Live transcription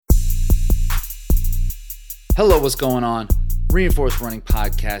Hello, what's going on? Reinforced Running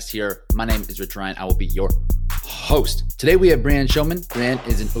Podcast here. My name is Rich Ryan. I will be your host. Today we have Brand Showman. Brand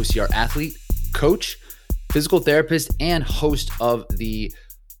is an OCR athlete, coach, physical therapist, and host of the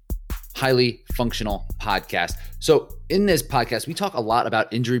Highly Functional Podcast. So in this podcast, we talk a lot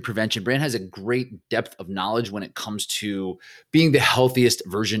about injury prevention. Brand has a great depth of knowledge when it comes to being the healthiest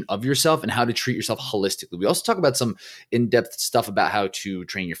version of yourself and how to treat yourself holistically. We also talk about some in-depth stuff about how to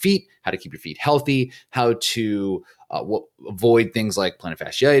train your feet, how to keep your feet healthy, how to avoid things like plantar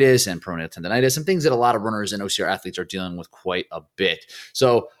fasciitis and peroneal tendonitis, and things that a lot of runners and OCR athletes are dealing with quite a bit.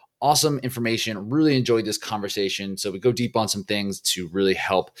 So awesome information. Really enjoyed this conversation. So we go deep on some things to really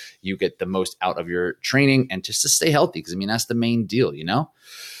help you get the most out of your training and just to stay healthy. Because that's the main deal,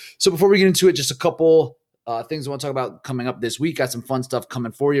 So before we get into it, just a couple things I want to talk about coming up this week. Got some fun stuff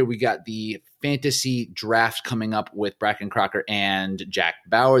coming for you. We got the fantasy draft coming up with Bracken Crocker and Jack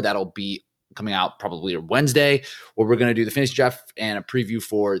Bauer. That'll be coming out probably Wednesday, where we're going to do the fantasy draft and a preview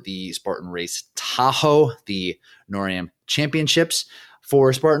for the Spartan Race Tahoe, the NORAM Championships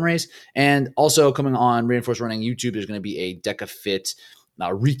for Spartan Race. And also coming on Reinforced Running YouTube, there's going to be a DecaFit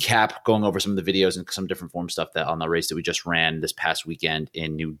recap going over some of the videos and some different form stuff that on the race that we just ran this past weekend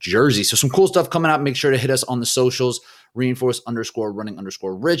in New Jersey. So some cool stuff coming up. Make sure to hit us on the socials,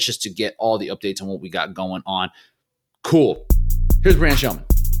 Reinforce_running_Rich, just to get all the updates on what we got going on. Cool. Here's Brand Showman.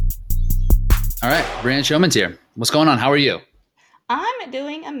 All right, Brand Showman's here. What's going on? How are you? I'm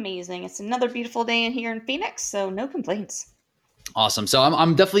doing amazing. It's another beautiful day in here in Phoenix, so no complaints. Awesome. So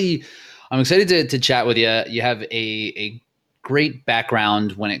I'm excited to chat with you. You have a great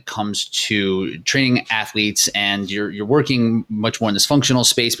background when it comes to training athletes, and you're working much more in this functional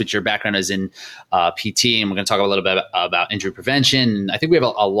space, but your background is in PT, and we're going to talk a little bit about injury prevention. And I think we have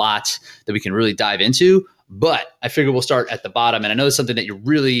a lot that we can really dive into, but I figure we'll start at the bottom. And I know it's something that you're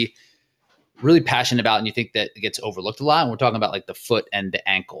really passionate about, and you think that it gets overlooked a lot. And we're talking about like the foot and the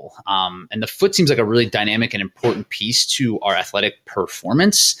ankle. And the foot seems like a really dynamic and important piece to our athletic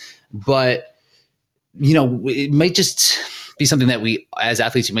performance, but it might just be something that we, as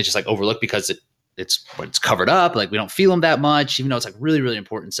athletes, you might just like overlook because it's covered up. Like we don't feel them that much, even though it's like really, really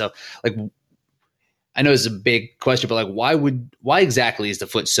important. So like, I know it's a big question, but like, why exactly is the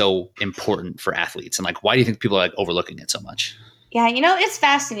foot so important for athletes? And like, why do you think people are like overlooking it so much? Yeah, it's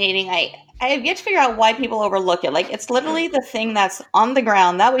fascinating. I have yet to figure out why people overlook it. Like, it's literally the thing that's on the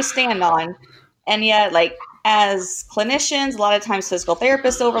ground that we stand on. And yet, like, as clinicians, a lot of times physical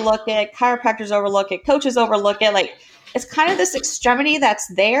therapists overlook it, chiropractors overlook it, coaches overlook it. Like, it's kind of this extremity that's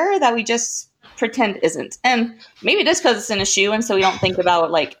there that we just pretend isn't. And maybe it is because it's in a shoe, and so we don't think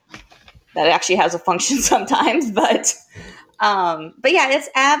about, like, that it actually has a function sometimes. But yeah, it's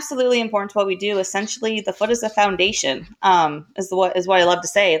absolutely important to what we do. Essentially, the foot is the foundation, is what I love to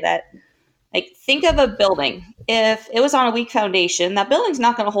say. That, like, think of a building. If it was on a weak foundation, that building's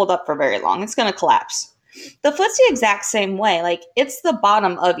not going to hold up for very long. It's going to collapse. The foot's the exact same way. Like, it's the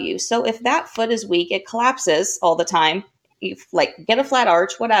bottom of you. So if that foot is weak, it collapses all the time. You get a flat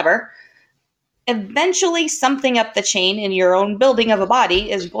arch, whatever. Eventually, something up the chain in your own building of a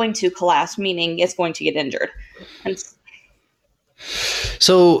body is going to collapse, meaning it's going to get injured. And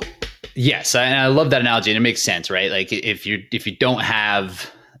so, yes, I love that analogy, and it makes sense, right? Like if you don't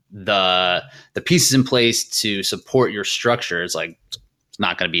have the pieces in place to support your structure, it's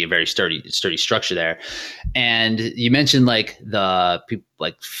not going to be a very sturdy structure there. And you mentioned like the people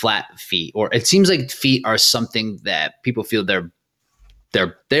like flat feet, or it seems like feet are something that people feel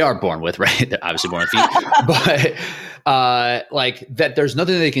they are born with, right? They're obviously born with feet, but like that there's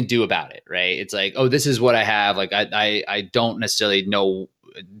nothing they can do about it, right? It's like, oh, this is what I have. Like I don't necessarily know.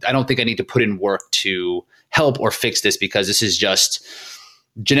 I don't think I need to put in work to help or fix this because this is just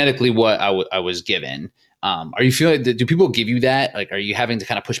genetically what I was given. Are you feeling? Do people give you that? Like, are you having to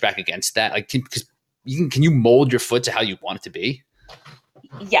kind of push back against that? Like, can you mold your foot to how you want it to be?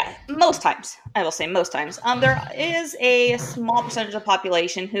 Yeah, most times. I will say most times. There is a small percentage of the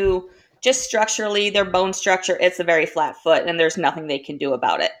population who just structurally, their bone structure, it's a very flat foot, and there's nothing they can do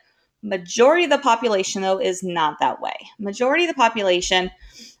about it. Majority of the population, though, is not that way. Majority of the population,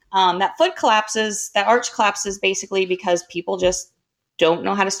 that foot collapses, that arch collapses basically because people just don't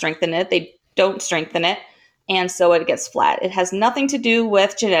know how to strengthen it. They don't strengthen it, and so it gets flat. It has nothing to do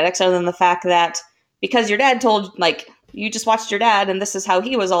with genetics other than the fact that because your dad told, like, you just watched your dad and this is how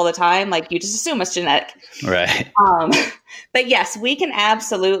he was all the time, like, you just assume it's genetic. Right. But yes, we can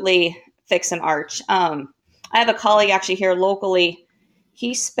absolutely fix an arch. I have a colleague actually here locally.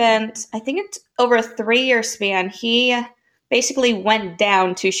 He spent, I think it's over a 3-year span, he basically went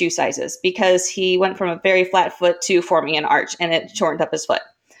down 2 shoe sizes because he went from a very flat foot to forming an arch, and it shortened up his foot.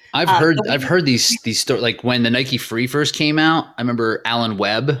 I've heard these stories, like when the Nike Free first came out. I remember Alan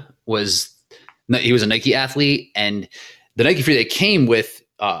Webb he was a Nike athlete, and the Nike Free, they came with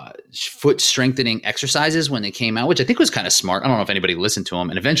foot strengthening exercises when they came out, which I think was kind of smart. I don't know if anybody listened to them,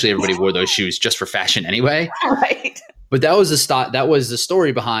 and eventually everybody wore those shoes just for fashion anyway. Right. But that was the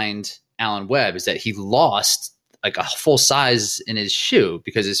story behind Alan Webb, is that he lost like a full size in his shoe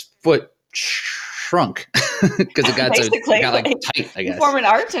because his foot shrunk because it got tight, I guess. You form an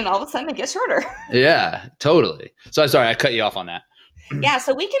arch and all of a sudden it gets shorter. Yeah, totally. So I'm sorry, I cut you off on that. Yeah,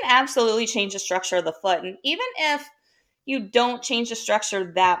 so we can absolutely change the structure of the foot. And even if you don't change the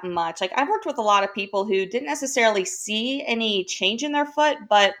structure that much, like I've worked with a lot of people who didn't necessarily see any change in their foot,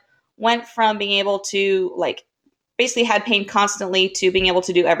 but went from being able to like basically had pain constantly to being able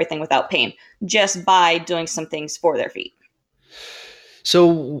to do everything without pain just by doing some things for their feet.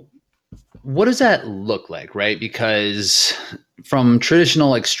 So what does that look like, right? Because from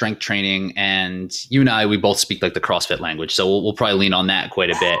traditional like strength training, and you and I, we both speak like the CrossFit language, so we'll probably lean on that quite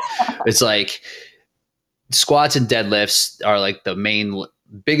a bit. It's like squats and deadlifts are like the main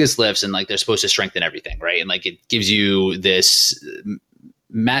biggest lifts, and like they're supposed to strengthen everything, right? And like it gives you this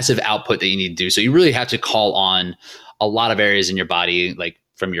massive output that you need to do. So you really have to call on a lot of areas in your body, like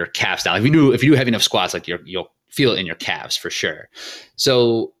from your calves down. If you do heavy enough squats, like you'll feel it in your calves for sure.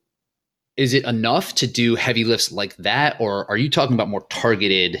 So is it enough to do heavy lifts like that? Or are you talking about more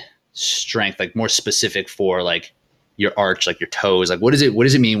targeted strength, like more specific for like your arch, like your toes? Like what does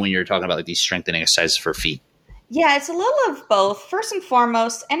it mean when you're talking about like these strengthening exercises for feet? Yeah, it's a little of both. First and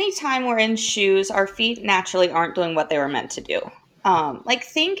foremost, anytime we're in shoes, our feet naturally aren't doing what they were meant to do. Like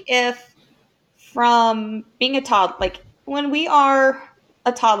think if from being a toddler, like when we are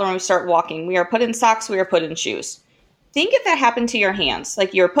a toddler and we start walking, we are put in socks, we are put in shoes. Think if that happened to your hands,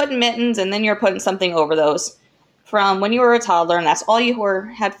 like you're putting mittens and then you're putting something over those from when you were a toddler and that's all you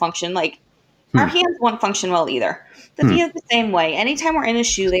had function. Like our hands won't function well either. The feet are the same way. Anytime we're in a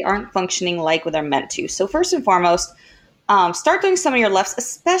shoe, they aren't functioning like what they're meant to. So first and foremost, start doing some of your lifts,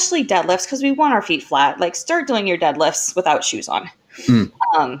 especially deadlifts, because we want our feet flat. Like start doing your deadlifts without shoes on.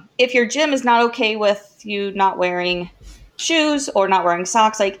 If your gym is not okay with you not wearing shoes or not wearing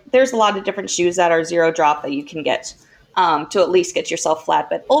socks, like there's a lot of different shoes that are zero drop that you can get to at least get yourself flat.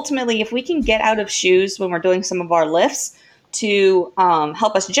 But ultimately, if we can get out of shoes when we're doing some of our lifts to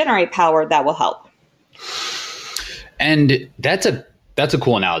help us generate power, that will help. And that's a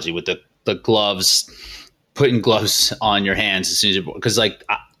cool analogy with the gloves, putting gloves on your hands as soon as you're, because like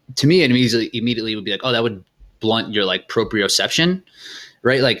to me, it immediately would be like, oh, that would blunt your like proprioception,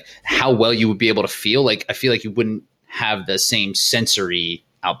 right? Like how well you would be able to feel. Like I feel like you wouldn't have the same sensory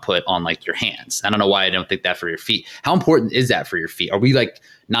output on like your hands. I don't know why I don't think that for your feet. How important is that for your feet? Are we like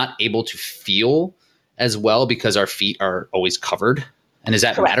not able to feel as well because our feet are always covered? And does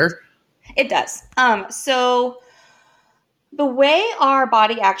that Correct. matter? It does. So the way our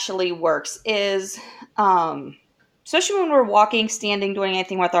body actually works is, especially when we're walking, standing, doing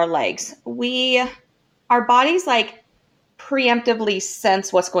anything with our legs, our bodies like preemptively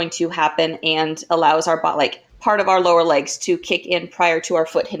sense what's going to happen and allows our body, like part of our lower legs to kick in prior to our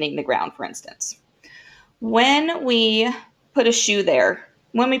foot hitting the ground, for instance. When we put a shoe there,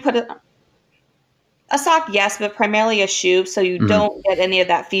 when we put a sock, yes, but primarily a shoe, so you don't get any of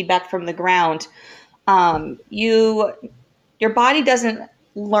that feedback from the ground, your body doesn't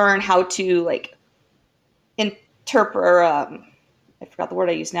learn how to like interpret, or I forgot the word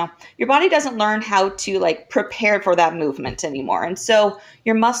I use now. Your body doesn't learn how to like prepare for that movement anymore. And so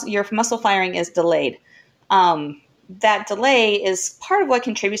your muscle firing is delayed. That delay is part of what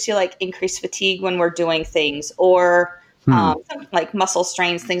contributes to like increased fatigue when we're doing things, or like muscle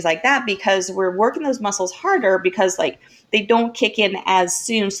strains, things like that, because we're working those muscles harder because like they don't kick in as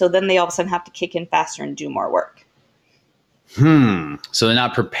soon. So then they all of a sudden have to kick in faster and do more work. So they're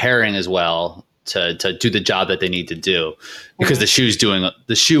not preparing as well to do the job that they need to do because the shoe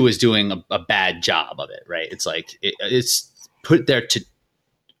is doing a bad job of it, right? It's like it's put there to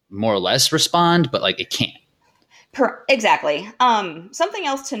more or less respond, but like it can't. Exactly. Something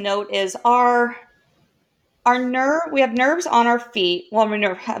else to note is we have nerves on our feet. Well, we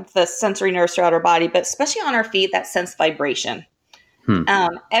have the sensory nerves throughout our body, but especially on our feet that sense vibration.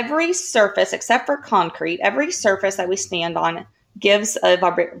 Every surface, except for concrete, every surface that we stand on gives a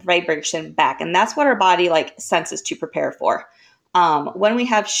vibration back. And that's what our body like senses to prepare for. When we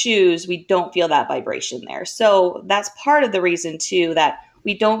have shoes, we don't feel that vibration there. So that's part of the reason too, that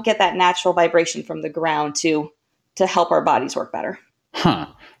we don't get that natural vibration from the ground to help our bodies work better.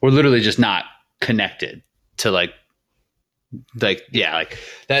 We're literally just not connected to like that.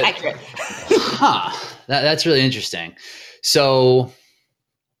 Accurate. That's really interesting. So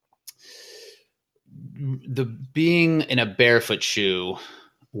the being in a barefoot shoe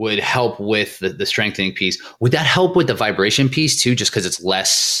would help with the strengthening piece. Would that help with the vibration piece too? Just because it's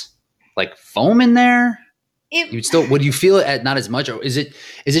less like foam in there? Would you feel it not as much, or is it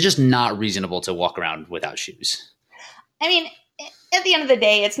just not reasonable to walk around without shoes? I mean, at the end of the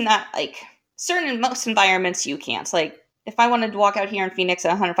day, it's not like most environments you can't. Like if I wanted to walk out here in Phoenix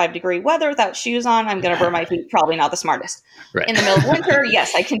at 105-degree weather without shoes on, I'm going to burn my feet. Probably not the smartest. Right. In the middle of winter,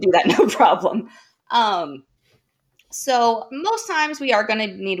 yes, I can do that. No problem. So most times we are going to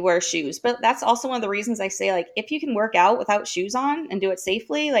need to wear shoes, but that's also one of the reasons I say, like, if you can work out without shoes on and do it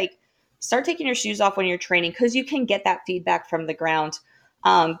safely, like start taking your shoes off when you're training, because you can get that feedback from the ground.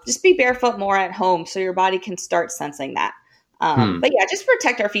 Just be barefoot more at home so your body can start sensing that. But yeah, just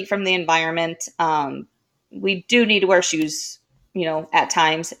protect our feet from the environment. We do need to wear shoes, at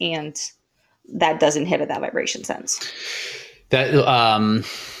times, and that does inhibit that vibration sense. That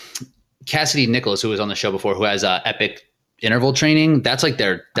Cassidy Nicholas, who was on the show before, who has Epic interval training, that's like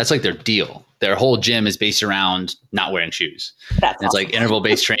their deal. Their whole gym is based around not wearing shoes. It's like interval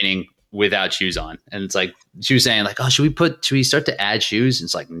based training without shoes on. And it's like she was saying, like, oh, should we start to add shoes? And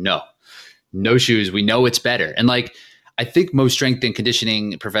it's like, no shoes. We know it's better. And like, I think most strength and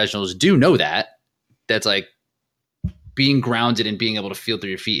conditioning professionals do know that. That's like being grounded and being able to feel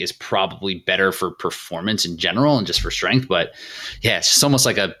through your feet is probably better for performance in general and just for strength. But yeah, it's just almost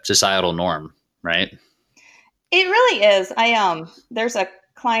like a societal norm, right? It really is. There's a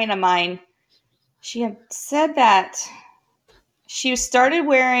client of mine. She had said that she started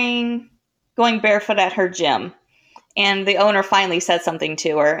going barefoot at her gym, and the owner finally said something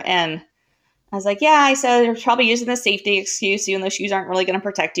to her. And I was like, yeah, I said, you're probably using the safety excuse, even though shoes aren't really going to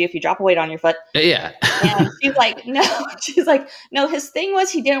protect you if you drop a weight on your foot. Yeah. And she's like, no, his thing was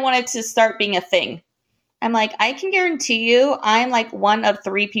he didn't want it to start being a thing. I'm like, I can guarantee you I'm like one of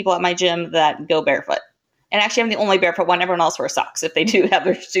 3 people at my gym that go barefoot. And actually I'm the only barefoot one. Everyone else wears socks if they do have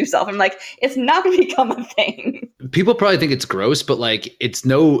their shoes off. I'm like, it's not going to become a thing. People probably think it's gross, but like, it's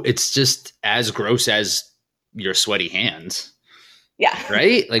just as gross as your sweaty hands. Yeah.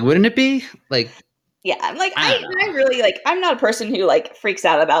 Right? Like, wouldn't it be? Like, yeah. I'm like, I really like, I'm not a person who like freaks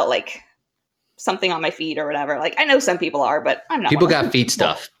out about like something on my feet or whatever. Like, I know some people are, but I'm not. People got feet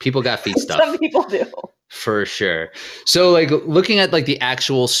stuff. People got feet stuff. Some people do. For sure. So like looking at like the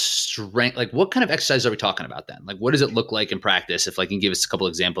actual strength, like what kind of exercise are we talking about then? Like, what does it look like in practice? If like you can give us a couple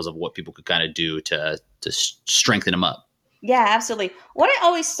examples of what people could kind of do to strengthen them up. Yeah, absolutely. What I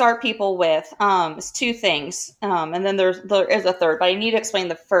always start people with is 2 things. And then there is a third, but I need to explain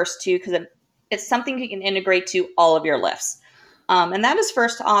the first 2 because it's something you can integrate to all of your lifts. And that is,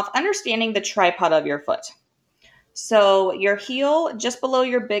 first off, understanding the tripod of your foot. So your heel just below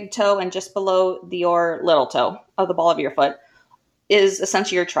your big toe and just below your little toe of the ball of your foot is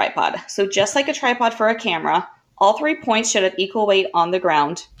essentially your tripod. So just like a tripod for a camera, all 3 points should have equal weight on the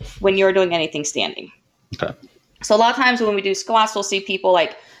ground when you're doing anything standing. Okay. So a lot of times when we do squats, we'll see people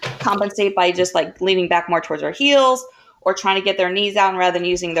like compensate by just like leaning back more towards their heels or trying to get their knees out, and rather than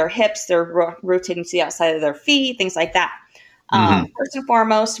using their hips, they're rotating to the outside of their feet, things like that. First and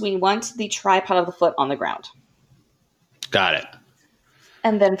foremost, we want the tripod of the foot on the ground. Got it.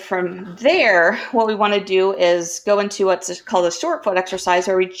 And then from there, what we want to do is go into what's called a short foot exercise,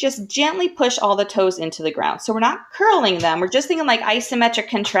 where we just gently push all the toes into the ground. So we're not curling them. We're just thinking like isometric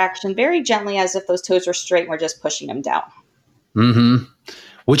contraction, very gently, as if those toes are straight. And we're just pushing them down. Mm-hmm.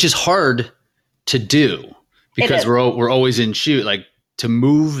 Which is hard to do because we're always in shoe. Like to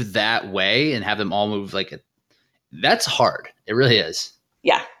move that way and have them all move that's hard. It really is.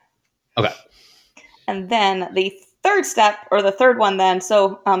 Yeah. Okay. And then the third step, or the third one then,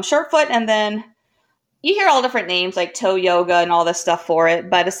 so short foot, and then you hear all different names like toe yoga and all this stuff for it,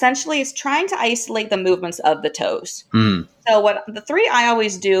 but essentially it's trying to isolate the movements of the toes. So what the 3 I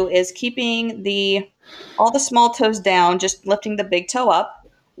always do is keeping all the small toes down, just lifting the big toe up.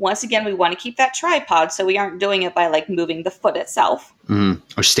 Once again, we want to keep that tripod, so we aren't doing it by like moving the foot itself.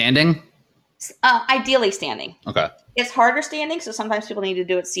 Or standing? Ideally standing. Okay. It's harder standing, so sometimes people need to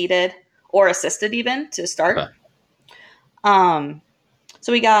do it seated or assisted even to start. Okay.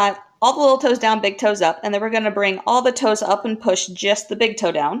 So we got all the little toes down, big toes up, and then we're going to bring all the toes up and push just the big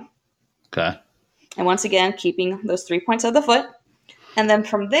toe down. Okay. And once again, keeping those 3 points of the foot. And then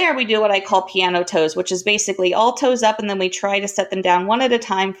from there, we do what I call piano toes, which is basically all toes up, and then we try to set them down one at a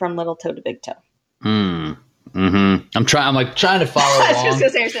time from little toe to big toe. I'm trying to follow along. I was just going to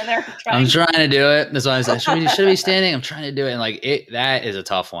say, you're sitting there trying. I'm trying to do it. That's why I was like, should we be standing? I'm trying to do it. And that is a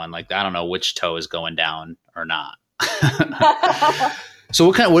tough one. Like, I don't know which toe is going down or not. So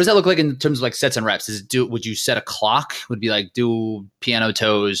what does that look like in terms of like sets and reps? Would you set a clock? Would be like do piano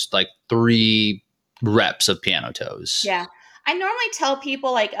toes like 3 reps of piano toes. Yeah. I normally tell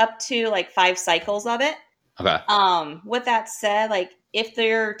people like up to like 5 cycles of it. Okay. With that said, like if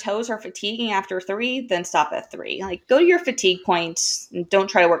their toes are fatiguing after 3, then stop at 3. Like go to your fatigue point and don't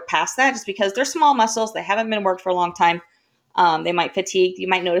try to work past that just because they're small muscles. They haven't been worked for a long time. They might fatigue. You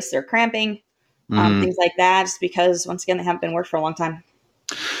might notice they're cramping, things like that, just because once again, they haven't been worked for a long time.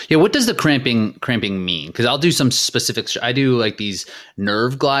 Yeah. What does the cramping mean? Because I'll do some specifics. I do like these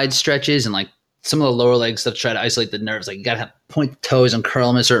nerve glide stretches and like some of the lower leg stuff to try to isolate the nerves. Like you got to point the toes and curl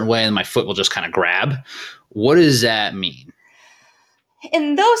them a certain way and my foot will just kind of grab. What does that mean?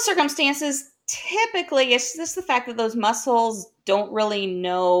 In those circumstances, typically it's just the fact that those muscles don't really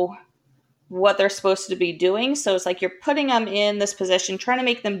know what they're supposed to be doing. So it's like you're putting them in this position, trying to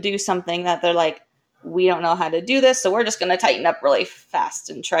make them do something that they're like, we don't know how to do this. So we're just going to tighten up really fast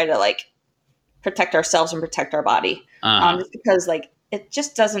and try to like protect ourselves and protect our body. Just because like it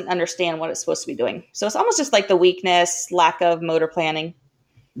just doesn't understand what it's supposed to be doing. So it's almost just like the weakness, lack of motor planning.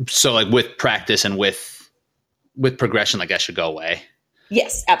 So like with practice and with progression, like that should go away.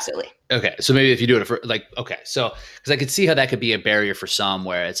 Yes, absolutely. Okay. So maybe if you do it for like, okay. So, cause I could see how that could be a barrier for some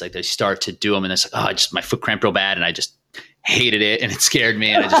where it's like they start to do them and it's like, oh, my foot cramped real bad and I just hated it and it scared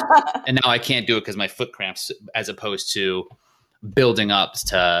me. And and now I can't do it because my foot cramps, as opposed to building up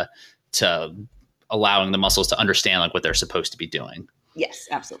to allowing the muscles to understand like what they're supposed to be doing. Yes,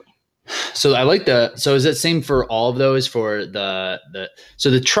 absolutely. So I like so is that same for all of those for so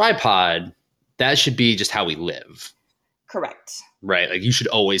the tripod, that should be just how we live. Correct. Right. Like you should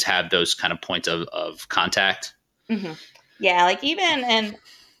always have those kind of points of contact. Mm-hmm. Yeah. Like and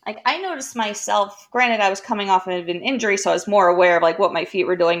like I noticed myself, granted I was coming off of an injury, so I was more aware of like what my feet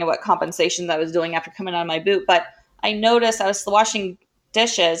were doing and what compensations I was doing after coming out of my boot. But I noticed I was washing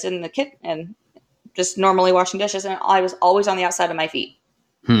dishes in the kitchen and just normally washing dishes. And I was always on the outside of my feet.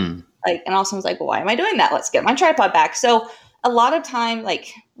 Like, and also I was like, well, why am I doing that? Let's get my tripod back. So a lot of time,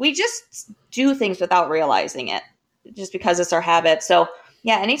 like we just do things without realizing it, just because it's our habit. So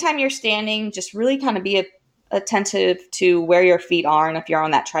yeah, anytime you're standing, just really kind of be attentive to where your feet are. And if you're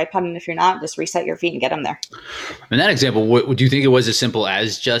on that tripod and if you're not, just reset your feet and get them there. In that example, would you think it was as simple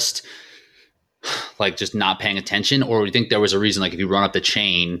as just not paying attention? Or would you think there was a reason, like if you run up the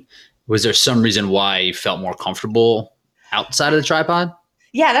chain, was there some reason why you felt more comfortable outside of the tripod?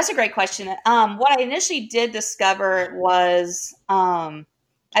 Yeah, that's a great question. What I initially did discover was,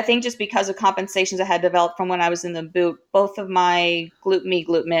 I think just because of compensations I had developed from when I was in the boot, both of my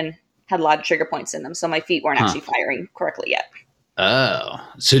glute min had a lot of trigger points in them. So my feet weren't actually firing correctly yet. Oh,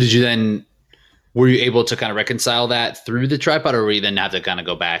 so were you able to kind of reconcile that through the tripod, or were you then have to kind of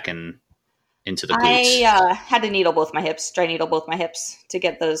go back and into the glutes? I had to needle both my hips, dry needle both my hips to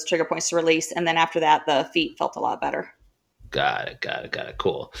get those trigger points to release. And then after that, the feet felt a lot better. Got it.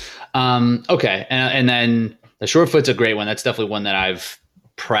 Cool. Okay. And then the short foot's a great one. That's definitely one that I've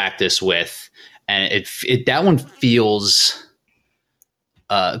practiced with. And that one feels,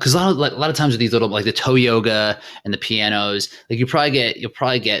 cause a lot of times with these little, like the toe yoga and the pianos, like you'll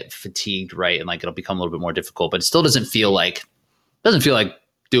probably get fatigued, right? And like, it'll become a little bit more difficult, but it still doesn't feel like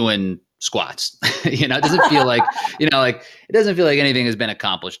doing squats. It doesn't feel like, like it doesn't feel like anything has been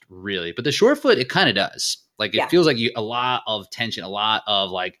accomplished really, but the short foot, it kind of does. Like it feels like a lot of tension, a lot of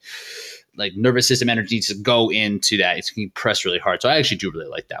like nervous system energy needs to go into that. It's going to press really hard. So I actually do really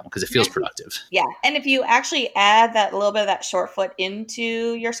like that one because it feels productive. Yeah. And if you actually add that little bit of that short foot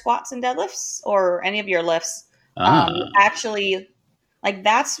into your squats and deadlifts or any of your lifts, actually like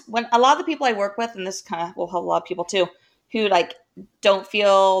that's when a lot of the people I work with, and this kind of will help a lot of people too, who like don't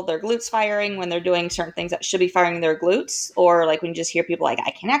feel their glutes firing when they're doing certain things that should be firing their glutes, or like when you just hear people like,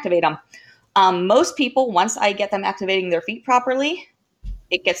 I can't activate them. Most people, once I get them activating their feet properly,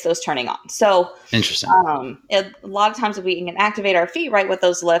 it gets those turning on. So interesting. A lot of times if we can activate our feet right with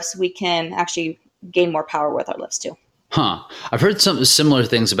those lifts, we can actually gain more power with our lifts too. I've heard some similar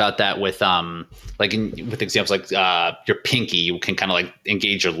things about that with with examples like your pinky. You can kind of like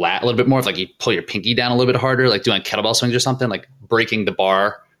engage your lat a little bit more. If like you pull your pinky down a little bit harder, like doing kettlebell swings or something, like breaking the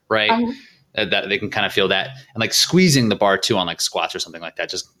bar, right? That they can kind of feel that, and like squeezing the bar too on like squats or something like that,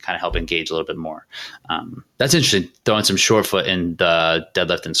 just kind of help engage a little bit more. That's interesting. Throwing some short foot in the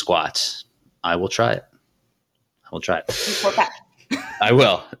deadlift and squats. I will try it. Report back. I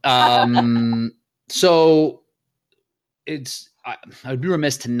will. So I'd be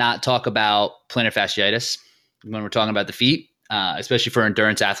remiss to not talk about plantar fasciitis when we're talking about the feet, especially for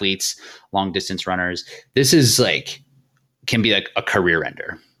endurance athletes, long distance runners. This is can be like a career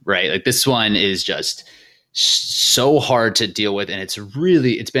ender. Right. Like this one is just so hard to deal with. And it's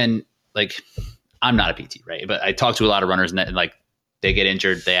been like, I'm not a PT, right? But I talk to a lot of runners and like they get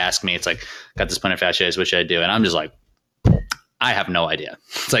injured, they ask me, it's like, got this plantar fasciitis, what should I do? And I'm just like, I have no idea.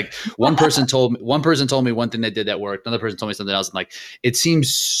 It's like one person told me one thing they did that worked. Another person told me something else. And like, it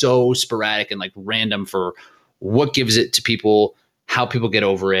seems so sporadic and like random for what gives it to people, how people get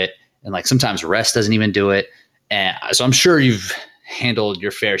over it. And like, sometimes rest doesn't even do it. And so I'm sure you've handled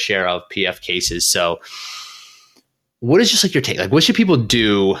your fair share of PF cases. So what is just like your take? Like, what should people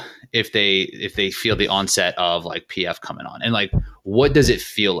do if they feel the onset of like PF coming on? And like, what does it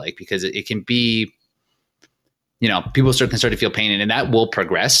feel like? Because it can be, people can start to feel pain, and that will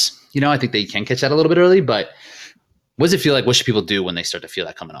progress. I think they can catch that a little bit early, but what does it feel like? What should people do when they start to feel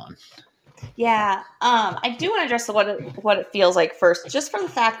that coming on? Yeah. I do want to address what it feels like first, just for the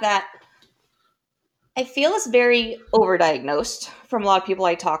fact that I feel it's very overdiagnosed from a lot of people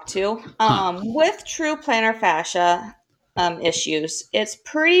I talk to. With true plantar fascia issues, it's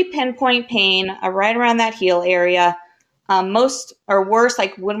pretty pinpoint pain right around that heel area. Most or worse,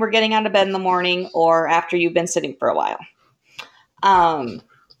 like when we're getting out of bed in the morning or after you've been sitting for a while. I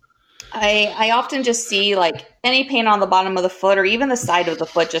often just see like any pain on the bottom of the foot or even the side of the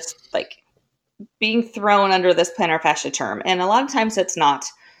foot, just like being thrown under this plantar fascia term. And a lot of times it's not.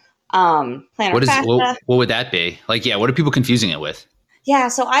 Plantar fascia. What would that be? Like, yeah, what are people confusing it with? Yeah,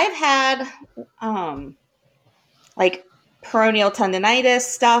 so I've had like peroneal tendonitis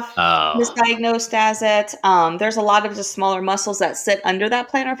stuff misdiagnosed as it. There's a lot of just smaller muscles that sit under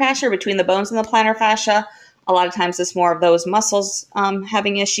that plantar fascia, between the bones and the plantar fascia. A lot of times it's more of those muscles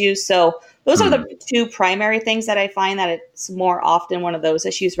having issues. So those are the two primary things that I find that it's more often one of those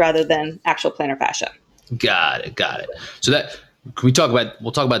issues rather than actual plantar fascia. Got it. So that, we'll talk about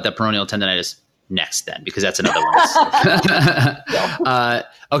that peroneal tendonitis next then, because that's another one.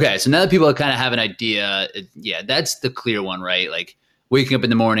 Okay. So now that people kind of have an idea, that's the clear one, right? Like waking up in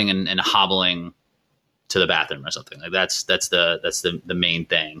the morning and hobbling to the bathroom or something. Like that's the main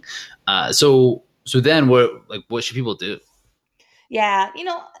thing. So then what should people do? Yeah.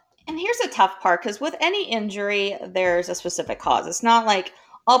 And here's the tough part, because with any injury, there's a specific cause. It's not like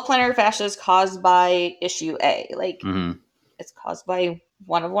all plantar fascia is caused by issue A. Like it's caused by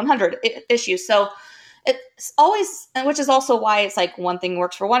one of 100 issues. So it's always, which is also why it's like one thing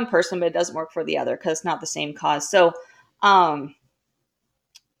works for one person, but it doesn't work for the other because it's not the same cause. So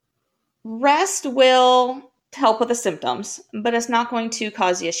rest will help with the symptoms, but it's not going to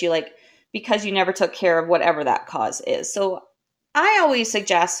cause the issue, like because you never took care of whatever that cause is. So I always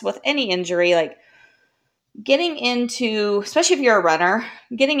suggest with any injury, like getting into, especially if you're a runner,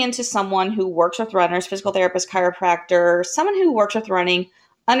 getting into someone who works with runners, physical therapist, chiropractor, someone who works with running,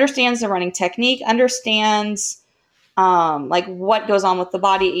 understands the running technique, understands like what goes on with the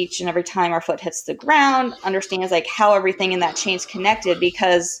body each and every time our foot hits the ground, understands like how everything in that chain's connected,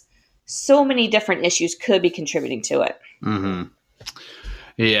 because so many different issues could be contributing to it. Mm-hmm.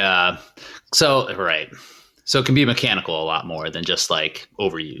 Yeah. So, right. So it can be mechanical a lot more than just like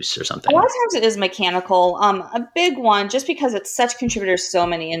overuse or something. A lot of times it is mechanical. A big one, just because it's such contributors to so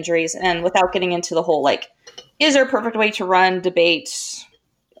many injuries, and without getting into the whole, like, is there a perfect way to run debate?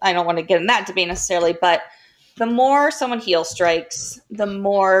 I don't want to get in that debate necessarily, but the more someone heel strikes, the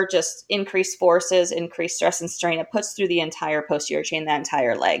more just increased forces, increased stress and strain it puts through the entire posterior chain, that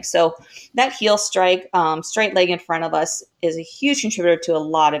entire leg. So that heel strike, straight leg in front of us, is a huge contributor to a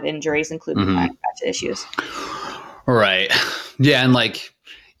lot of injuries, including plantar fascia issues. Right. Yeah. And like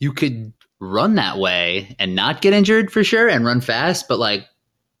you could run that way and not get injured for sure and run fast, but like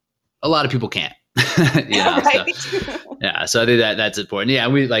a lot of people can't. Right. So, yeah. So I think that's important. Yeah.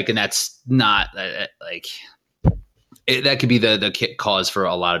 And that's not like, that could be the cause for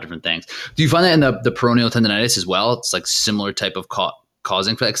a lot of different things. Do you find that in the peroneal tendonitis as well? It's like similar type of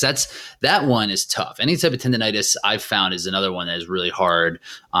causing, because that one is tough. Any type of tendonitis I've found is another one that is really hard.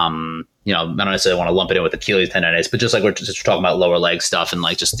 I don't necessarily want to lump it in with Achilles tendonitis, but just like we're talking about lower leg stuff and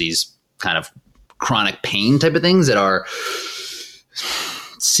like just these kind of chronic pain type of things that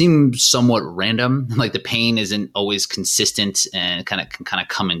seem somewhat random. Like the pain isn't always consistent and can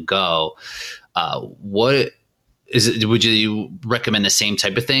come and go. Would you recommend the same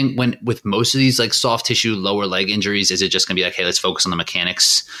type of thing with most of these like soft tissue lower leg injuries? Is it just going to be like, hey, let's focus on the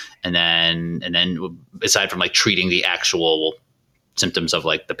mechanics, and then aside from like treating the actual symptoms of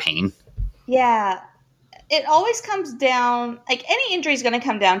like the pain? Yeah, it always comes down, like any injury is going to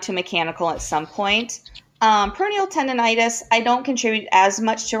come down to mechanical at some point. Peroneal tendonitis, I don't contribute as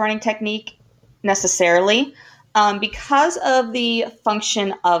much to running technique necessarily because of the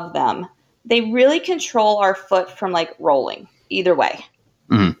function of them. They really control our foot from like rolling either way.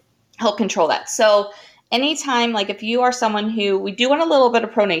 Help control that. So anytime, like if you are someone who, we do want a little bit of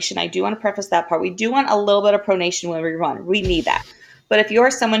pronation. I do want to preface that part. We do want a little bit of pronation when we run. We need that. But if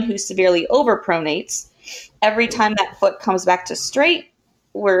you're someone who severely overpronates, every time that foot comes back to straight,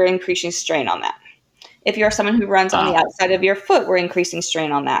 we're increasing strain on that. If you're someone who runs on the outside of your foot, we're increasing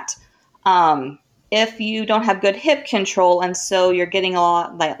strain on that. If you don't have good hip control, and so you're getting a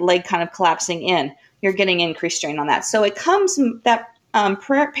lot like leg kind of collapsing in, you're getting increased strain on that. So it comes that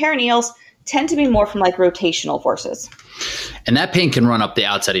perineals tend to be more from like rotational forces. And that pain can run up the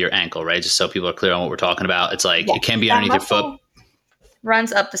outside of your ankle, right? Just so people are clear on what we're talking about. It's like it can be underneath your foot.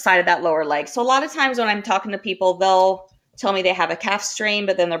 Runs up the side of that lower leg. So a lot of times when I'm talking to people, they'll tell me they have a calf strain,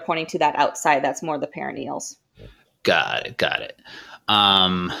 but then they're pointing to that outside. That's more the perineals. Got it.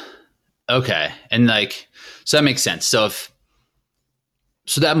 Okay. And like, so that makes sense. So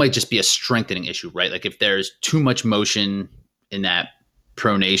that might just be a strengthening issue, right? Like if there's too much motion in that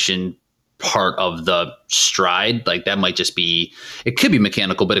pronation part of the stride, like that might just be, it could be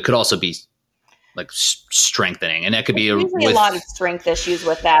mechanical, but it could also be like strengthening. And that could be a lot of strength issues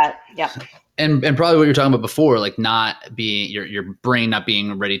with that. Yeah. And probably what you're talking about before, like not being your brain not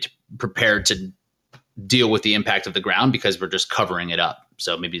being ready to prepared to deal with the impact of the ground because we're just covering it up.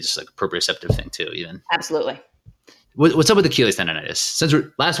 So maybe just like a proprioceptive thing too, even. Absolutely. What's up with Achilles tendonitis? Since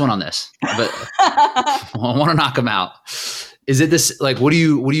we're last one on this, but I want to knock them out. Is it this, like, what do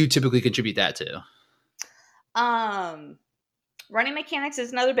you typically contribute that to? Running mechanics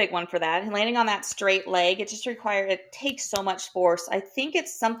is another big one for that. And landing on that straight leg, it takes so much force. I think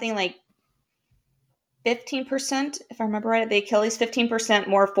it's something like 15%, if I remember right, the Achilles, 15%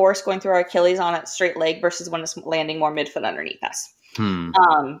 more force going through our Achilles on a straight leg versus when it's landing more midfoot underneath us.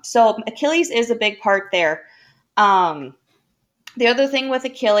 So Achilles is a big part there. The other thing with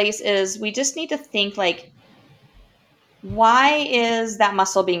Achilles is we just need to think like, why is that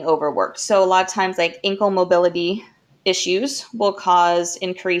muscle being overworked? So a lot of times like ankle mobility issues will cause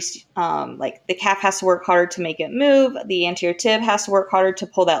increased, like the calf has to work harder to make it move. The anterior tib has to work harder to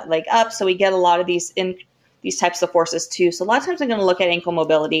pull that leg up. So we get a lot of these types of forces too. So a lot of times I'm going to look at ankle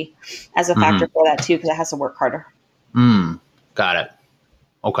mobility as a factor for that too, because it has to work harder. Got it.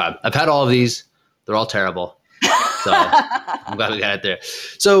 Okay. I've had all of these. They're all terrible. So I'm glad we got it there.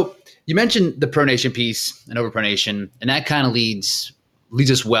 So you mentioned the pronation piece and overpronation, and that kind of leads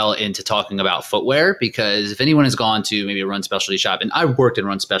us well into talking about footwear, because if anyone has gone to maybe a run specialty shop, and I've worked in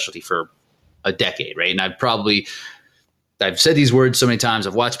run specialty for a decade, right? And I've said these words so many times.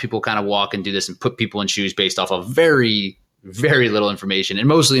 I've watched people kind of walk and do this and put people in shoes based off of very, very little information, and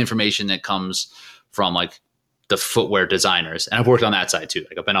mostly information that comes from like the footwear designers. And I've worked on that side too.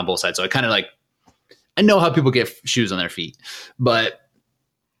 Like I've been on both sides. So I kind of like, I know how people get shoes on their feet,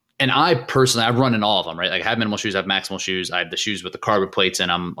 and I personally, I've run in all of them, right? Like I have minimal shoes, I have maximal shoes, I have the shoes with the carbon plates in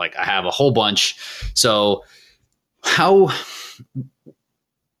them. Like I have a whole bunch. So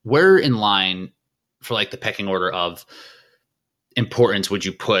where in line for like the pecking order of importance would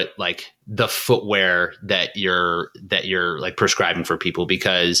you put like the footwear that you're like prescribing for people?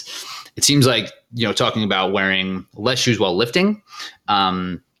 Because it seems like, talking about wearing less shoes while lifting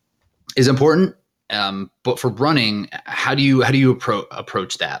is important. But for running, how do you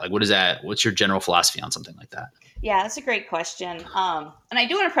approach that? Like, what's your general philosophy on something like that? Yeah, that's a great question. And I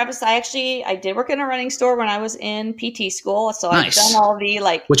do want to preface, I did work in a running store when I was in PT school. So nice. I've done all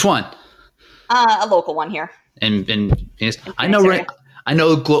the Which one? A local one here. And I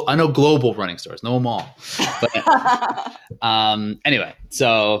know global running stores, know them all. But anyway,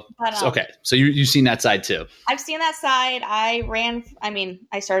 so okay. So you've seen that side too. I've seen that side.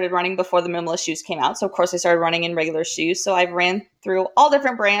 I started running before the minimalist shoes came out. So of course I started running in regular shoes. So I've ran through all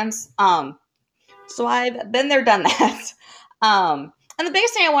different brands. So I've been there, done that. And the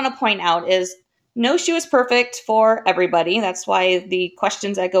biggest thing I want to point out is no shoe is perfect for everybody. That's why the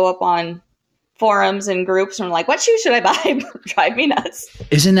questions that go up on forums and groups are like, what shoe should I buy? Drive me nuts.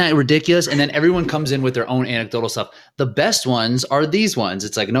 Isn't that ridiculous? And then everyone comes in with their own anecdotal stuff. The best ones are these ones.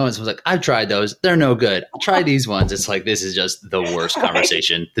 It's like, no one's like, I've tried those. They're no good. I'll try these ones. It's like, this is just the worst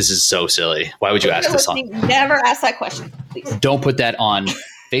conversation. This is so silly. Why would you ask this on? Never ask that question, please. Don't put that on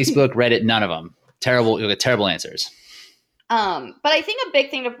Facebook, Reddit, none of them. Terrible. You'll get terrible answers. But I think a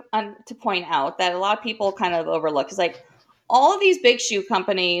big thing to point out that a lot of people kind of overlook is like all of these big shoe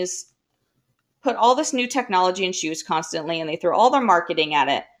companies put all this new technology in shoes constantly, and they throw all their marketing at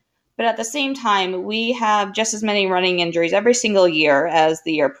it. But at the same time, we have just as many running injuries every single year as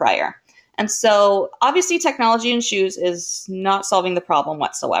the year prior. And so obviously technology in shoes is not solving the problem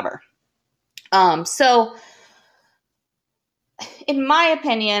whatsoever. So in my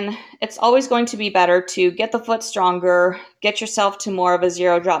opinion, it's always going to be better to get the foot stronger, get yourself to more of a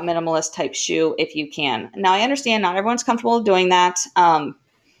zero drop minimalist type shoe if you can. Now I understand not everyone's comfortable doing that.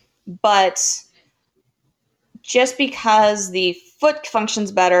 But just because the foot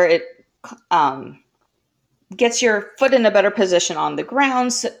functions better, it gets your foot in a better position on the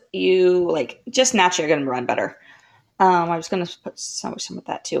ground. So you like just naturally are going to run better. I was going to put some with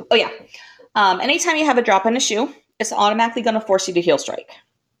that too. Oh yeah. Anytime you have a drop in a shoe, it's automatically going to force you to heel strike.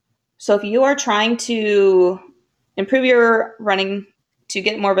 So if you are trying to improve your running to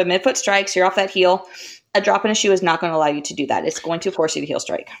get more of a midfoot strike, so you're off that heel, a drop in a shoe is not going to allow you to do that. It's going to force you to heel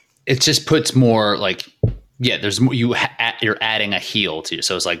strike. It just puts more like, yeah, there's more, you're adding a heel to you.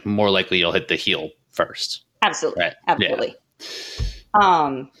 So it's like more likely you'll hit the heel first. Absolutely. Right. Absolutely.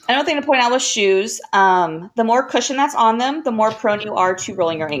 Yeah. Another thing to point out with shoes, the more cushion that's on them, the more prone you are to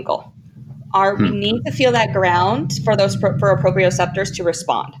rolling your ankle. We need to feel that ground for those for proprioceptors to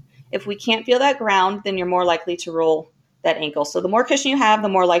respond. If we can't feel that ground, then you're more likely to roll that ankle. So the more cushion you have, the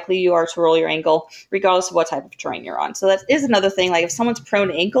more likely you are to roll your ankle, regardless of what type of terrain you're on. So that is another thing. Like if someone's prone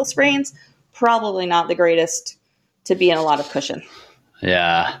to ankle sprains, probably not the greatest to be in a lot of cushion.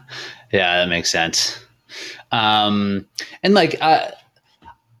 Yeah. Yeah, that makes sense. And like,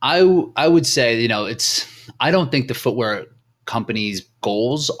 I would say, I don't think the footwear company's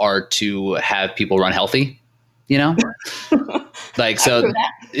goals are to have people run healthy, like, so,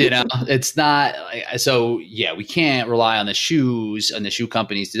 it's not like, so yeah, we can't rely on the shoes and the shoe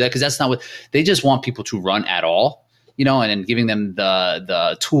companies to do that. Cause that's not what they just want people to run at all, and then giving them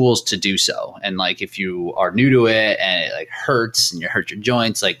the tools to do so. And like, if you are new to it and it like hurts and you hurt your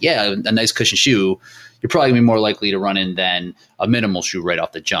joints, like, yeah, a nice cushion shoe, you're probably gonna be more likely to run in than a minimal shoe right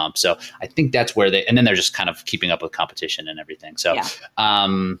off the jump. So I think that's where and then they're just kind of keeping up with competition and everything. So, yeah.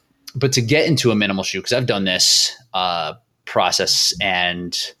 But to get into a minimal shoe, cause I've done this, process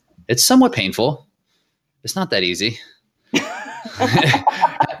and it's somewhat painful. It's not that easy.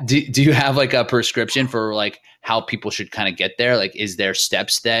 Do you have like a prescription for like how people should kind of get there? Like, is there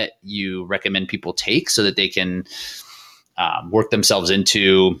steps that you recommend people take so that they can work themselves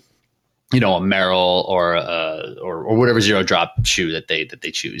into, a Merrell or whatever zero drop shoe that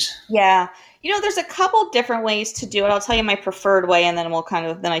they choose? Yeah. There's a couple different ways to do it. I'll tell you my preferred way, and then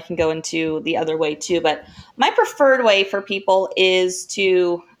then I can go into the other way too. But my preferred way for people is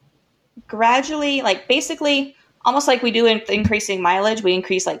to gradually, like basically almost like we do in increasing mileage, we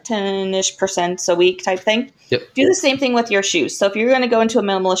increase like 10-ish% a week type thing. Yep. Do the same thing with your shoes. So if you're going to go into a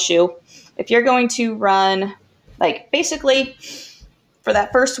minimalist shoe, if you're going to run, like basically for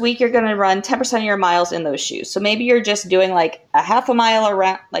that first week, you're going to run 10% of your miles in those shoes. So maybe you're just doing like a half a mile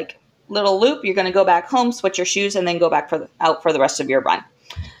around, like little loop. You're going to go back home, switch your shoes, and then go back out for the rest of your run.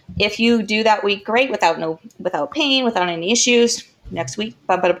 If you do that week, great, without pain, without any issues. Next week,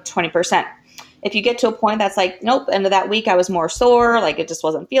 bump it up to 20%. If you get to a point that's like, nope, end of that week I was more sore, like it just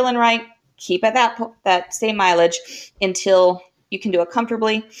wasn't feeling right, keep at that same mileage until you can do it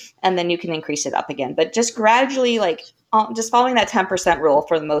comfortably, and then you can increase it up again. But just gradually, like just following that 10% rule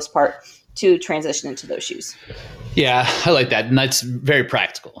for the most part to transition into those shoes. Yeah, I like that. And that's very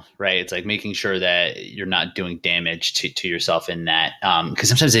practical, right? It's like making sure that you're not doing damage to yourself in that. Because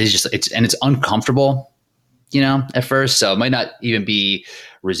sometimes it's uncomfortable, at first. So it might not even be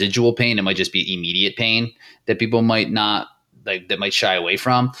residual pain. It might just be immediate pain that people might not like, that might shy away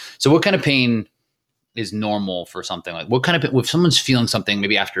from. So what kind of pain is normal for something like, what kind of, if someone's feeling something,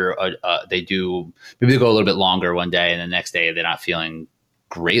 maybe after maybe they go a little bit longer one day and the next day they're not feeling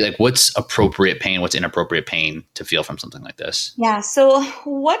great. Like what's appropriate pain, what's inappropriate pain to feel from something like this? Yeah. So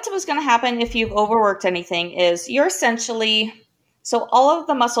what was going to happen if you've overworked anything is you're essentially, so all of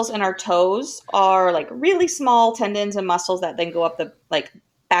the muscles in our toes are like really small tendons and muscles that then go up the like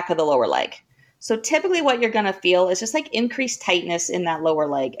back of the lower leg. So typically what you're going to feel is just like increased tightness in that lower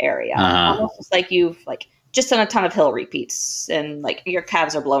leg area. Almost like you've like just done a ton of hill repeats and like your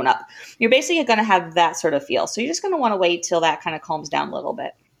calves are blown up. You're basically going to have that sort of feel. So you're just going to want to wait till that kind of calms down a little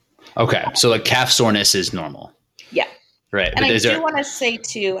bit. Okay. So like calf soreness is normal. Yeah. Right. And I do want to say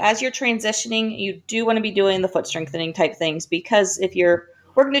too, as you're transitioning, you do want to be doing the foot strengthening type things, because if you're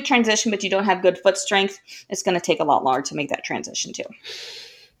working to transition, but you don't have good foot strength, it's going to take a lot longer to make that transition too.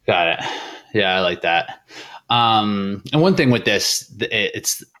 Got it. Yeah, I like that. And one thing with this,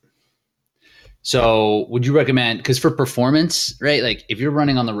 so would you recommend, because for performance, right? Like if you're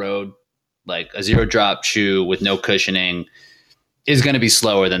running on the road, like a zero drop shoe with no cushioning is going to be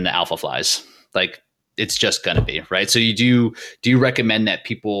slower than the Alpha Flies. Like it's just going to be, right? So do you recommend that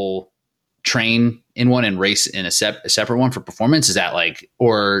people train in one and race in a separate one for performance? Is that like,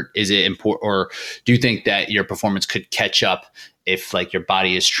 or is it important, or do you think that your performance could catch up if like your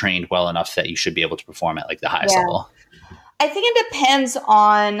body is trained well enough that you should be able to perform at like the highest level? I think it depends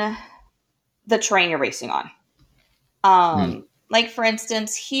on the terrain you're racing on. like for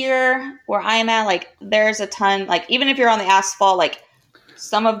instance, here where I'm at, like there's a ton, like even if you're on the asphalt, like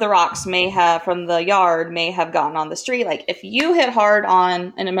some of the rocks may have from the yard may have gotten on the street. Like if you hit hard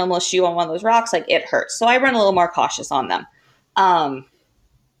on an minimalist shoe on one of those rocks, like it hurts. So I run a little more cautious on them.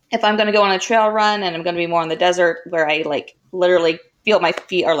 If I'm going to go on a trail run and I'm going to be more in the desert where I like literally feel my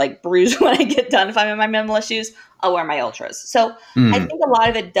feet are like bruised when I get done, if I'm in my minimalist shoes, I'll wear my Ultras. So I think a lot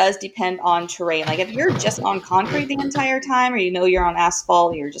of it does depend on terrain. Like if you're just on concrete the entire time, or you're on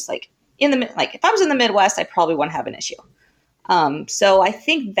asphalt, you're just like like if I was in the Midwest, I probably wouldn't have an issue. So I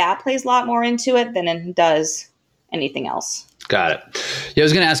think that plays a lot more into it than it does anything else. Got it. Yeah, I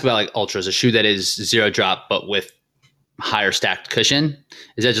was going to ask about like Ultras, a shoe that is zero drop but with higher stacked cushion.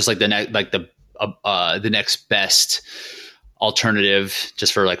 Is that just like the next best alternative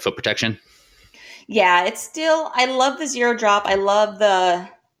just for like foot protection? Yeah, it's still, I love the zero drop. I love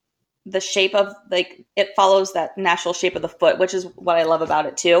the shape of, like, it follows that natural shape of the foot, which is what I love about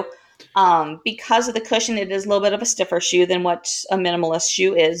it too. Because of the cushion, it is a little bit of a stiffer shoe than what a minimalist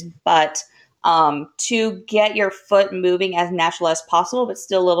shoe is, but to get your foot moving as natural as possible, but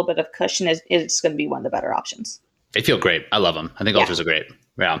still a little bit of cushion is going to be one of the better options. They feel great. I love them. I think Ultras are great.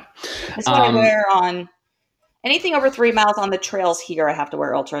 Yeah. That's what I wear on anything over 3 miles on the trails here. I have to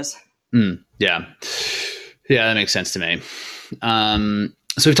wear Ultras. Yeah. Yeah, that makes sense to me.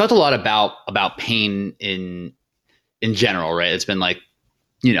 So we've talked a lot about pain in general, right? It's been like,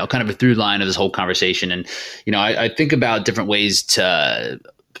 kind of a through line of this whole conversation. And, I think about different ways to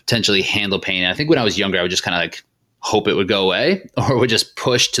potentially handle pain. And I think when I was younger, I would just kind of like hope it would go away, or would just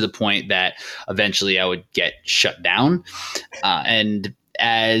push to the point that eventually I would get shut down. And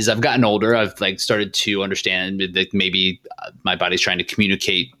as I've gotten older, I've like started to understand that maybe my body's trying to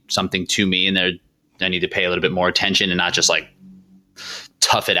communicate something to me, and I need to pay a little bit more attention and not just like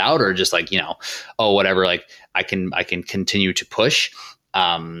tough it out, or just like, oh, whatever, like I can continue to push.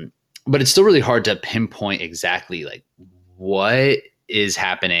 But it's still really hard to pinpoint exactly like what is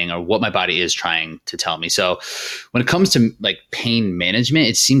happening or what my body is trying to tell me. So when it comes to like pain management,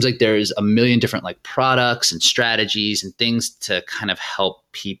 it seems like there's a million different like products and strategies and things to kind of help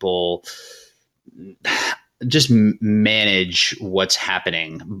people just manage what's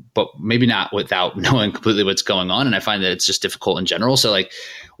happening, but maybe not without knowing completely what's going on. And I find that it's just difficult in general. So like,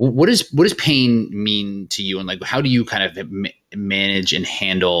 what does pain mean to you? And like, how do you kind of manage and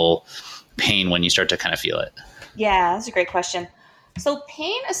handle pain when you start to kind of feel it? Yeah, that's a great question. So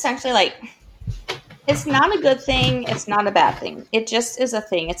pain essentially, like, it's not a good thing. It's not a bad thing. It just is a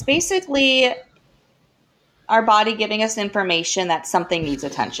thing. It's basically our body giving us information that something needs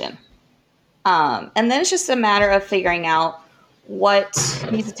attention. And then it's just a matter of figuring out what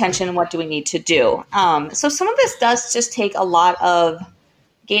needs attention and what do we need to do. So some of this does just take a lot of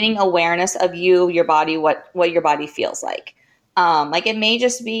gaining awareness of your body, what your body feels like. Like it may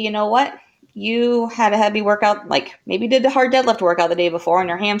just be, you had a heavy workout, like maybe did a hard deadlift workout the day before and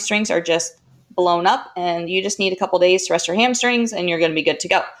your hamstrings are just blown up and you just need a couple days to rest your hamstrings and you're going to be good to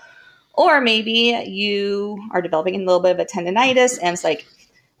go. Or maybe you are developing a little bit of a tendonitis and it's like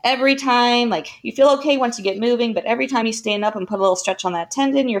every time, like you feel okay once you get moving, but every time you stand up and put a little stretch on that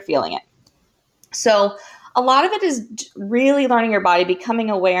tendon, you're feeling it. So a lot of it is really learning your body, becoming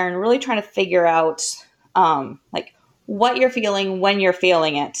aware and really trying to figure out like what you're feeling when you're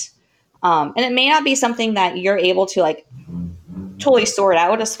feeling it. And it may not be something that you're able to like totally sort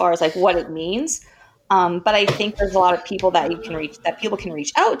out as far as like what it means. But I think there's a lot of people that people can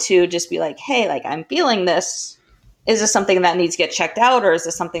reach out to, just be like, hey, like I'm feeling this. Is this something that needs to get checked out? Or is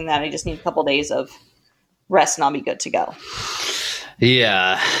this something that I just need a couple days of rest and I'll be good to go?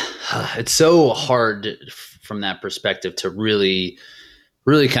 Yeah. It's so hard from that perspective to really,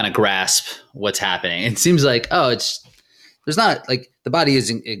 really kind of grasp what's happening. It seems like, there's not like the body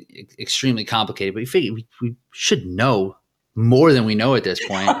is extremely complicated, but we should know more than we know at this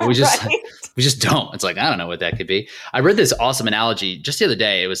point. We just Right. we just don't. It's like, I don't know what that could be. I read this awesome analogy just the other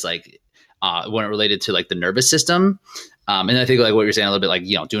day. It was like when it related to like the nervous system. And I think like what you're saying a little bit,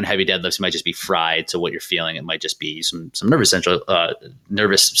 like, doing heavy deadlifts might just be fried. So what you're feeling, it might just be some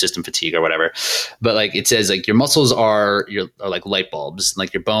nervous system fatigue or whatever. But like it says, like your muscles are like light bulbs,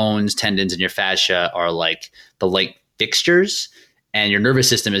 like your bones, tendons, and your fascia are like the light fixtures, and your nervous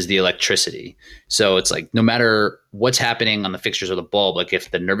system is the electricity. So it's like no matter what's happening on the fixtures of the bulb, like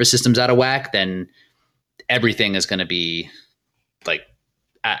if the nervous system's out of whack, then everything is going to be like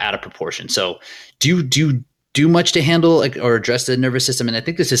out of proportion. So do you do much to handle like or address the nervous system? And I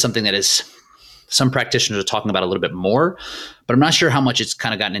think this is something that is some practitioners are talking about a little bit more, but I'm not sure how much it's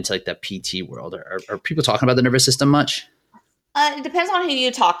kind of gotten into like the PT world. Are people talking about the nervous system much? It depends on who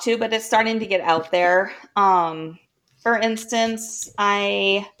you talk to, but it's starting to get out there. for instance,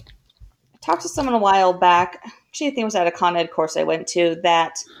 I talked to someone a while back, actually I think it was at a Con Ed course I went to,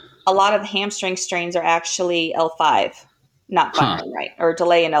 that a lot of hamstring strains are actually L5 not firing right, or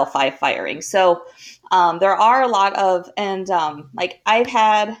delay in L5 firing. So there are a lot of, and like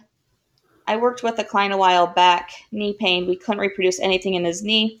I worked with a client a while back, knee pain. We couldn't reproduce anything in his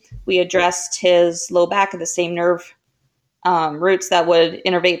knee. We addressed his low back at the same nerve roots that would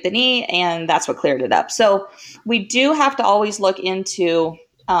innervate the knee, and that's what cleared it up. So we do have to always look into,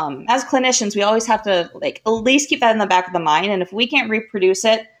 as clinicians, we always have to like at least keep that in the back of the mind. And if we can't reproduce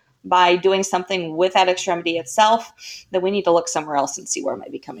it by doing something with that extremity itself, then we need to look somewhere else and see where it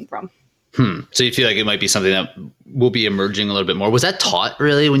might be coming from. So you feel like it might be something that will be emerging a little bit more. Was that taught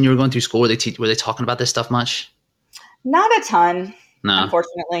really when you were going through school? Were they talking about this stuff much? Not a ton, no.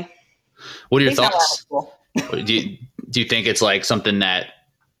 Unfortunately. What are your thoughts? Do you think it's like something that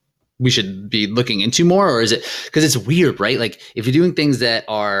we should be looking into more, or is it because it's weird, right? Like if you're doing things that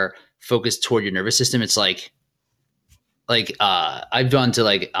are focused toward your nervous system, it's like I've done to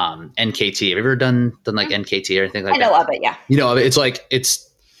like NKT. Have you ever done like NKT or anything like that? I know of it, yeah. You know, it's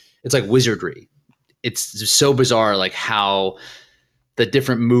like wizardry. It's so bizarre, like how the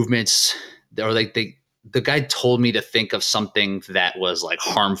different movements, or like the guy told me to think of something that was like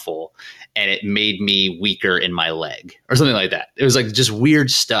harmful, and it made me weaker in my leg or something like that. It was like just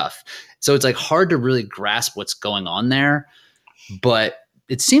weird stuff. So it's like hard to really grasp what's going on there, but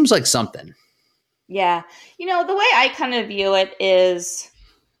it seems like something. Yeah. You know, the way I kind of view it is,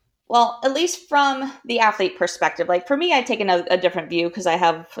 well, at least from the athlete perspective, like for me, I take a different view because I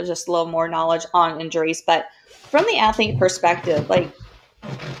have just a little more knowledge on injuries. But from the athlete perspective, like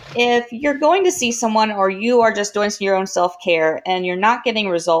if you're going to see someone or you are just doing your own self-care and you're not getting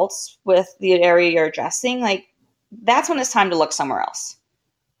results with the area you're addressing, like that's when it's time to look somewhere else.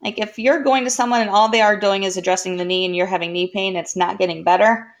 Like if you're going to someone and all they are doing is addressing the knee and you're having knee pain, it's not getting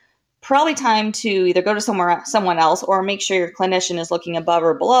better, probably time to either go to someone else or make sure your clinician is looking above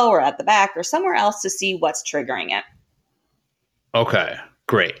or below or at the back or somewhere else to see what's triggering it. Okay,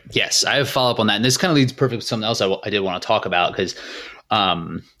 great. Yes, I have a follow-up on that. And this kind of leads perfect to something else I did want to talk about because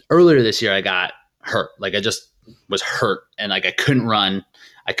earlier this year I got hurt. Like I just was hurt and like I couldn't run.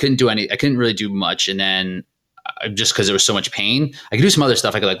 I couldn't really do much. And then just because there was so much pain, I could do some other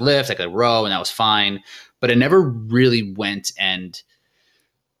stuff. I could like lift, I could row, and that was fine. But I never really went and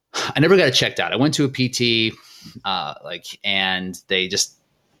I never got it checked out. I went to a PT, and they just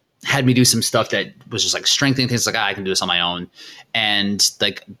had me do some stuff that was just like strengthening things. Like, I can do this on my own. And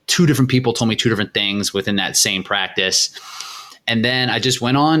like 2 different people told me 2 different things within that same practice. And then I just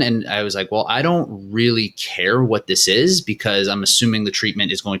went on and I was like, well, I don't really care what this is because I'm assuming the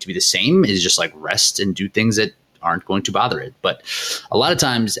treatment is going to be the same, is just like rest and do things that aren't going to bother it. But a lot of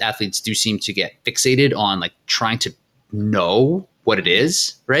times athletes do seem to get fixated on like trying to know what it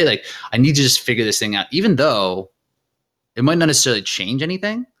is, right? Like I need to just figure this thing out, even though it might not necessarily change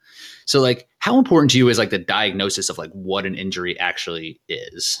anything. So like how important to you is like the diagnosis of like what an injury actually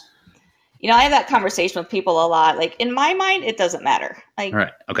is? You know, I have that conversation with people a lot. Like in my mind, it doesn't matter. Like,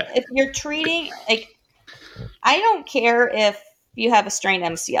 right. Okay. If you're treating, like, I don't care if you have a strained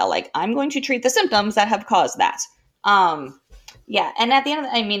MCL, like I'm going to treat the symptoms that have caused that. Yeah. And at the end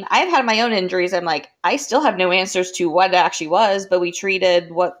of I mean, I've had my own injuries. I'm like, I still have no answers to what it actually was, but we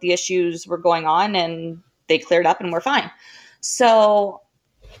treated what the issues were going on and they cleared up and we're fine. So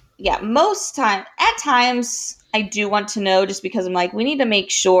yeah, at times I do want to know just because I'm like, we need to make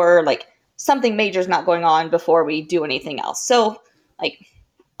sure like something major is not going on before we do anything else. So like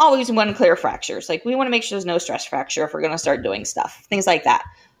always want to clear fractures. Like we want to make sure there's no stress fracture if we're going to start doing stuff, things like that.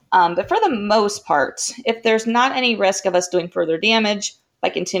 But for the most part, if there's not any risk of us doing further damage by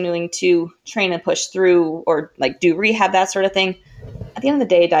continuing to train and push through or like do rehab, that sort of thing, at the end of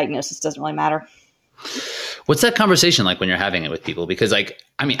the day, diagnosis doesn't really matter. What's that conversation like when you're having it with people? Because like,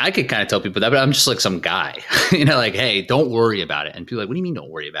 I mean, I could kind of tell people that, but I'm just like some guy, you know, like, hey, don't worry about it. And people are like, what do you mean don't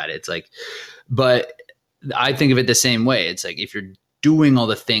worry about it? It's like, but I think of it the same way. It's like, if you're doing all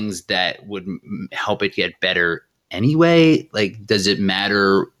the things that would help it get better anyway, like, does it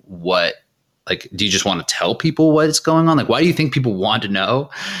matter what, like, do you just want to tell people what's going on? Like, why do you think people want to know?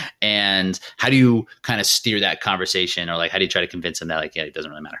 And how do you kind of steer that conversation, or like, how do you try to convince them that like, yeah, it doesn't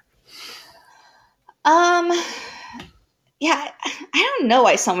really matter? Yeah, I don't know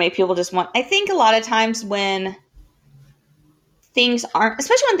why so many people just want, I think a lot of times when things aren't,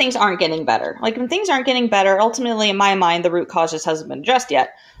 especially when things aren't getting better, like when things aren't getting better, ultimately in my mind, the root cause just hasn't been addressed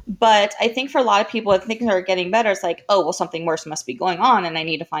yet. But I think for a lot of people, if things are getting better, it's like, oh, well, something worse must be going on and I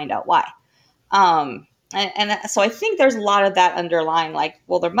need to find out why. And so I think there's a lot of that underlying, like,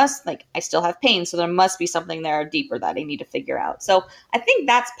 well, I still have pain, so there must be something there deeper that I need to figure out. So I think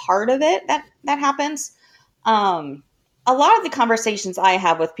that's part of it that happens. A lot of the conversations I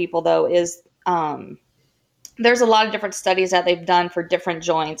have with people, though, is there's a lot of different studies that they've done for different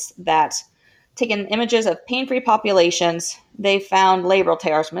joints that taken images of pain-free populations. They found labral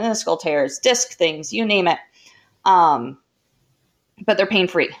tears, meniscal tears, disc things, you name it. But they're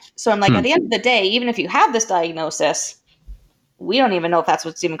pain-free. So I'm like, at the end of the day, even if you have this diagnosis, we don't even know if that's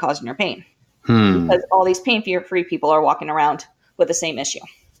what's even causing your pain. Because all these pain-free people are walking around with the same issue.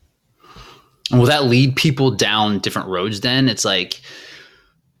 Will that lead people down different roads then? It's like,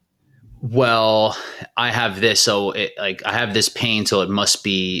 well, I have this, so I have this pain, so it must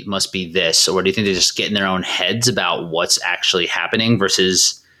be this. Or do you think they just get in their own heads about what's actually happening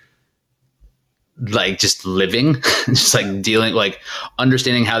versus like just living, just like dealing, like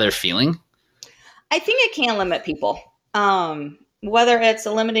understanding how they're feeling? I think it can limit people. Whether it's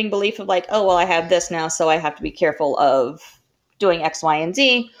a limiting belief of like, oh, well, I have this now, so I have to be careful of doing X, Y, and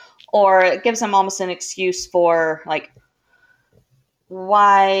Z, or it gives them almost an excuse for like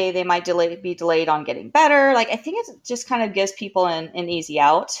why they might be delayed on getting better. Like, I think it just kind of gives people an easy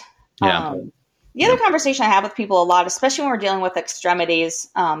out. Yeah. The other conversation I have with people a lot, especially when we're dealing with extremities,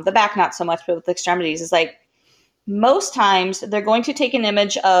 the back not so much, but with extremities, is like most times they're going to take an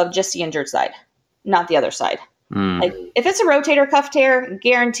image of just the injured side, not the other side. Like if it's a rotator cuff tear,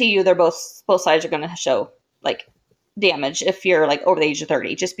 guarantee you they're both sides are going to show like damage if you're like over the age of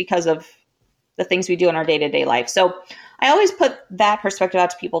 30, just because of the things we do in our day-to-day life. So I always put that perspective out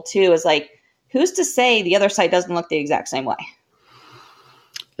to people too, is like, who's to say the other side doesn't look the exact same way?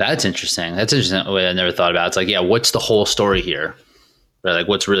 That's interesting. That's interesting. Way I never thought about it. It's like, yeah, what's the whole story here? Right? Like,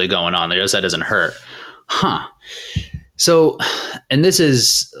 what's really going on? The other side doesn't hurt. Huh. So, and this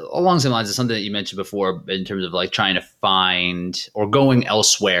is along the same lines of something that you mentioned before in terms of like trying to find or going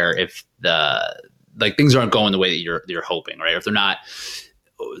elsewhere if things aren't going the way that you're hoping, right? Or if they're not,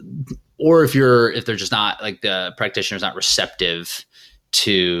 or if they're just not, like the practitioner's not receptive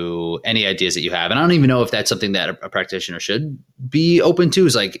to any ideas that you have. And I don't even know if that's something that a practitioner should be open to,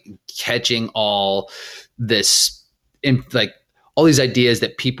 is like catching all this in like all these ideas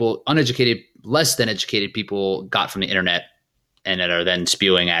that people, uneducated, less than educated people got from the internet, and that are then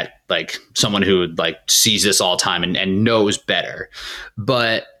spewing at like someone who like sees this all the time and knows better.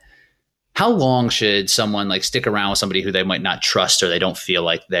 But how long should someone like stick around with somebody who they might not trust, or they don't feel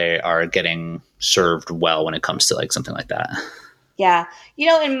like they are getting served well when it comes to like something like that? Yeah.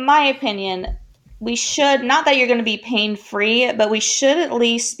 In my opinion, we should, not that you're going to be pain-free, but we should at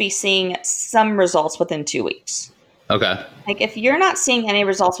least be seeing some results within 2 weeks. Okay. Like if you're not seeing any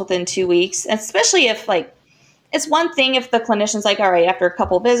results within 2 weeks, especially if like, it's one thing if the clinician's like, all right, after a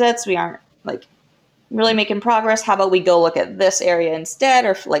couple visits, we aren't like really making progress. How about we go look at this area instead,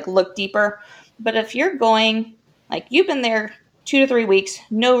 or like look deeper? But if you're going, like you've been there 2 to 3 weeks,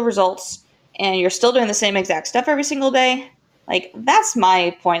 no results, and you're still doing the same exact stuff every single day, like that's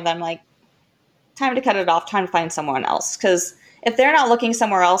my point. That I'm like, time to cut it off, time to find someone else. Because if they're not looking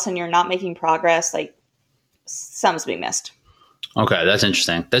somewhere else and you're not making progress, like something's being missed. Okay, that's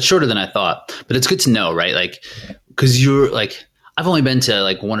interesting. That's shorter than I thought, but it's good to know, right? Like, because you're like, I've only been to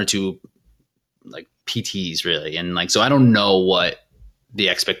like 1 or 2 like PTs really, and like, so I don't know what the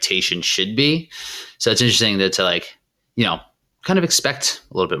expectation should be. So it's interesting that to like, kind of expect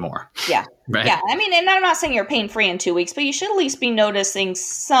a little bit more. Yeah. Right. Yeah. I mean, and I'm not saying you're pain free in 2 weeks, but you should at least be noticing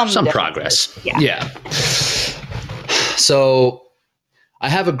some progress. Yeah. So I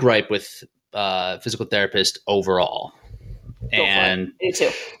have a gripe with physical therapist overall. And me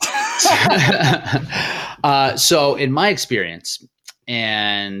too. So in my experience,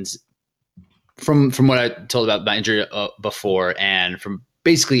 and from what I told about my injury before, and from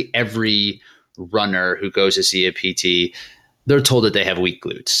basically every runner who goes to see a PT, they're told that they have weak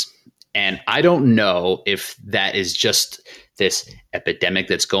glutes. And I don't know if that is just this epidemic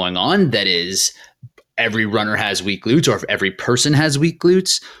that's going on, that is every runner has weak glutes, or if every person has weak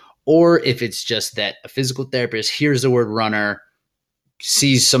glutes, or if it's just that a physical therapist hears the word runner,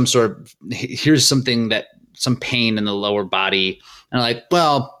 sees here's something, that some pain in the lower body, and like,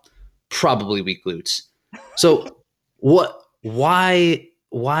 well, probably weak glutes. So why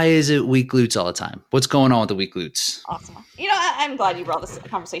is it weak glutes all the time? What's going on with the weak glutes? Awesome. I'm glad you brought this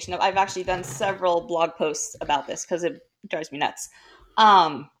conversation up. I've actually done several blog posts about this because it drives me nuts.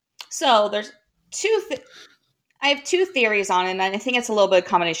 So there's I have 2 theories on it, and I think it's a little bit of a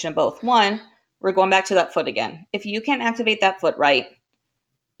combination of both. One, we're going back to that foot again. If you can't activate that foot right,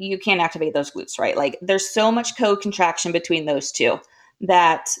 you can't activate those glutes right. Like there's so much co-contraction between those two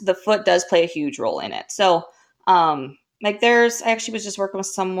that the foot does play a huge role in it. So, I actually was just working with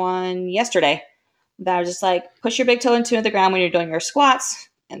someone yesterday that I was just like, push your big toe into the ground when you're doing your squats.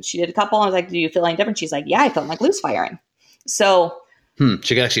 And she did a couple. I was like, do you feel any different? She's like, yeah, I felt my glutes firing. So,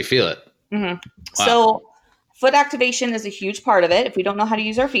 she could actually feel it. Mm-hmm. Wow. So foot activation is a huge part of it. If we don't know how to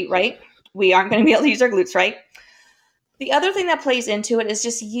use our feet right, we aren't going to be able to use our glutes right. The other thing that plays into it is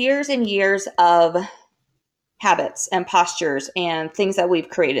just years and years of habits and postures and things that we've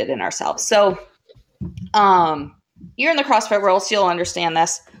created in ourselves. So you're in the CrossFit world, so you'll understand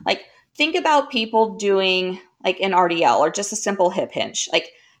this. Like, think about people doing like an RDL or just a simple hip hinge. Like,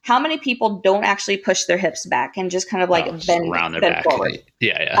 how many people don't actually push their hips back and just kind of like bend forward?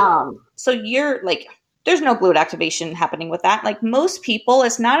 Yeah. So you're like, there's no glute activation happening with that. Like, most people,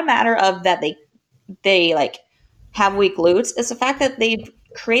 it's not a matter of that they like have weak glutes. It's the fact that they've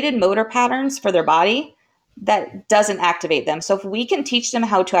created motor patterns for their body that doesn't activate them. So if we can teach them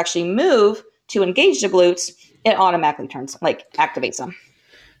how to actually move to engage the glutes, it automatically activates them.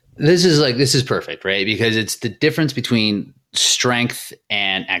 This is perfect, right? Because it's the difference between strength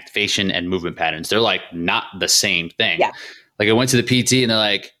and activation and movement patterns. They're like not the same thing. Yeah. Like, I went to the PT and they're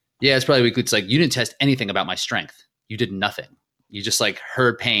like, yeah, it's probably weak glutes. Like, you didn't test anything about my strength. You did nothing. You just like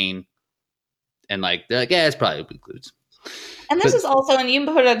heard pain and like, they're like, yeah, it's probably weak glutes. And this is also, and you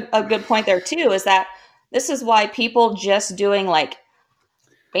put a good point there too, is that this is why people just doing like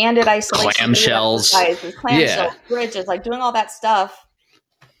banded isolation, clamshells, bridges, like doing all that stuff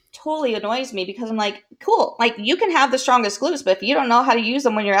totally annoys me, because I'm like, cool, like you can have the strongest glutes, but if you don't know how to use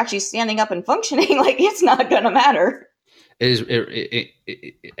them when you're actually standing up and functioning, like it's not going to matter.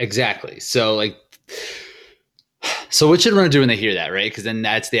 Exactly. So what should a runner do when they hear that, right? Because then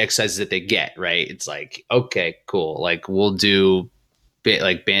that's the exercises that they get, right? It's like, okay, cool. Like, we'll do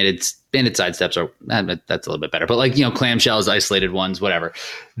like banded side steps, or that's a little bit better, but like, clamshells, isolated ones, whatever.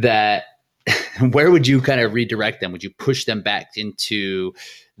 That where would you kind of redirect them? Would you push them back into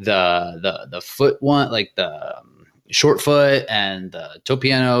the foot one, like the short foot and the toe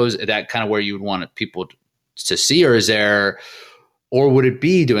pianos? That kind of where you would want people to see, or would it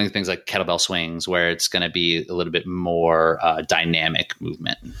be doing things like kettlebell swings where it's going to be a little bit more dynamic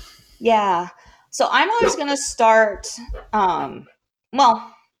movement? Yeah. So I'm always going to start,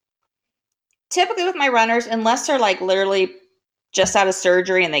 typically with my runners, unless they're like literally just out of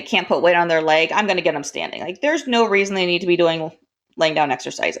surgery and they can't put weight on their leg, I'm going to get them standing. Like, there's no reason they need to be doing laying down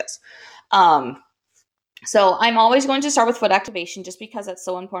exercises. So I'm always going to start with foot activation just because that's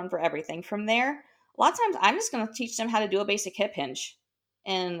so important for everything. From there, a lot of times I'm just going to teach them how to do a basic hip hinge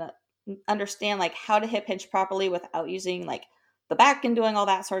and understand like how to hip hinge properly without using like the back and doing all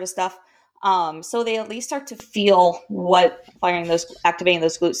that sort of stuff. So they at least start to feel what activating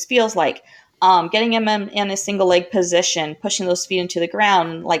those glutes feels like. Getting them in a single leg position, pushing those feet into the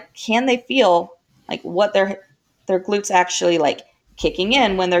ground. Like, can they feel like what their glutes actually like kicking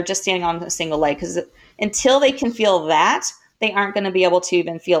in when they're just standing on a single leg? Because until they can feel that, they aren't going to be able to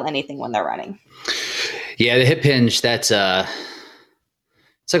even feel anything when they're running. Yeah, the hip hinge, it's like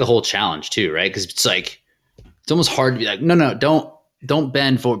a whole challenge too, right? Because it's like, it's almost hard to be like, no, don't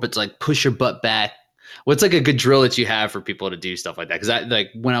bend forward, but it's like push your butt back. What's like a good drill that you have for people to do stuff like that? Because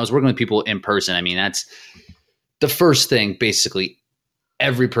when I was working with people in person, I mean, that's the first thing basically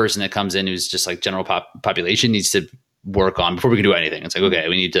every person that comes in who's just like general population needs to work on before we can do anything. It's like, okay,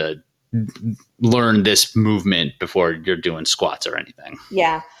 we need to learn this movement before you're doing squats or anything.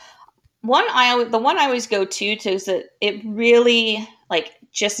 Yeah. The one I always go to is that it really like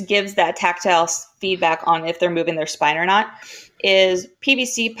just gives that tactile feedback on if they're moving their spine or not, is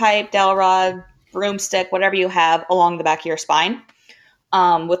PVC pipe, dowel rod, broomstick, whatever you have along the back of your spine,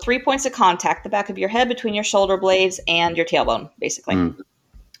 with 3 points of contact, the back of your head between your shoulder blades and your tailbone, basically.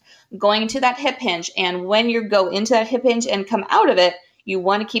 Going into that hip hinge. And when you go into that hip hinge and come out of it, you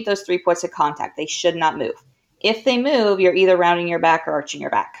want to keep those 3 points of contact. They should not move. If they move, you're either rounding your back or arching your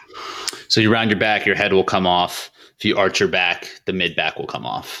back. So you round your back, your head will come off. If you arch your back, the mid back will come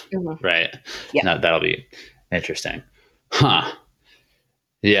off. Mm-hmm. Right? Yeah. Now, that'll be interesting. Huh.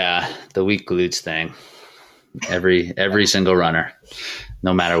 Yeah, the weak glutes thing. Every single runner,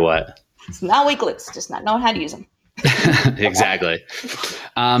 no matter what. It's not weak glutes, just not knowing how to use them. Exactly. So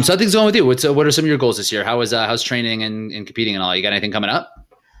how things going with you? What are some of your goals this year? How's training and competing and all? You got anything coming up?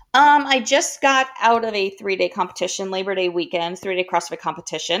 I just got out of a 3-day competition, Labor Day weekend, 3-day CrossFit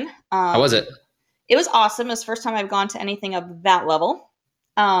competition. How was it? It was awesome. It was the first time I've gone to anything of that level.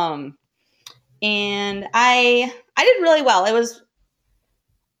 And I did really well.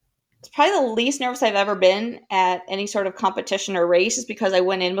 it's probably the least nervous I've ever been at any sort of competition or race, is because I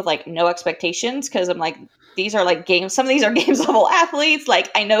went in with like no expectations, because I'm like, these are like games. Some of these are games level athletes. Like,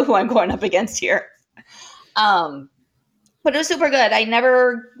 I know who I'm going up against here. But it was super good. I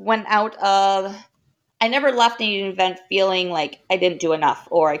never left any event feeling like I didn't do enough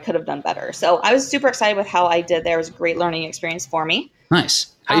or I could have done better. So I was super excited with how I did there. It was a great learning experience for me.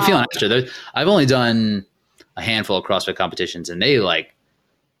 Nice. How you feeling after? I've only done a handful of CrossFit competitions, and they like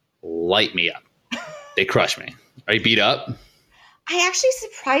light me up. They crush me. Are you beat up? I actually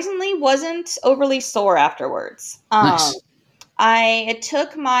surprisingly wasn't overly sore afterwards. Nice. It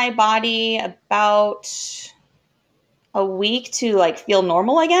took my body about a week to like feel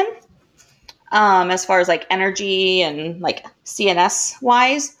normal again, as far as like energy and like CNS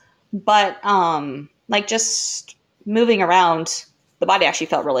wise. But like just moving around, the body actually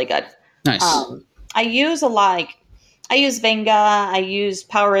felt really good. Nice. I use a lot. I use Venga. I use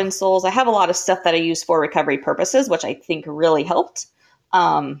Power Insoles. I have a lot of stuff that I use for recovery purposes, which I think really helped.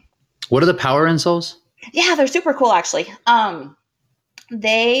 What are the Power Insoles? Yeah, they're super cool, actually.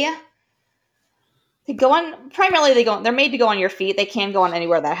 They go on, primarily they're made to go on your feet. They can go on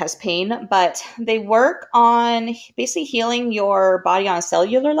anywhere that has pain, but they work on basically healing your body on a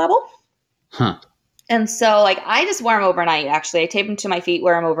cellular level. Huh. And so like, I just wear them overnight, actually. I tape them to my feet,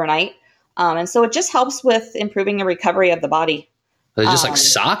 wear them overnight. And so it just helps with improving the recovery of the body. Are they just like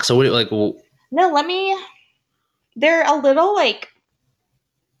socks, or what? Like, no, they're a little like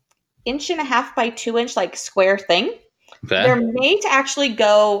 1.5 by 2 inch, like square thing. Okay. They're made to actually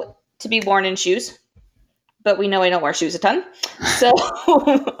go to be worn in shoes, but we know I don't wear shoes a ton. So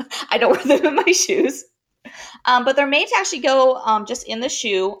I don't wear them in my shoes. But they're made to actually go just in the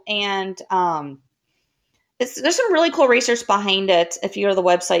shoe. And there's some really cool research behind it. If you go to the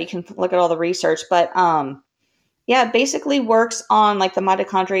website, you can look at all the research. But yeah, it basically works on like the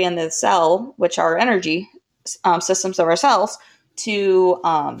mitochondria in the cell, which are energy systems of our cells, to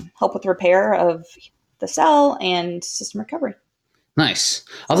help with repair of the cell and system recovery. Nice.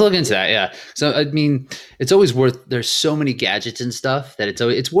 I'll look into that. Yeah. So, I mean, it's always worth, there's so many gadgets and stuff that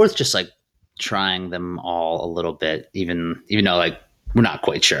it's worth just like trying them all a little bit, even though like we're not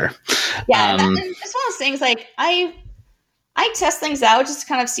quite sure. Yeah. And it's one of those things, like I test things out just to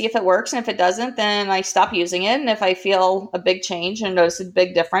kind of see if it works. And if it doesn't, then I stop using it. And if I feel a big change and notice a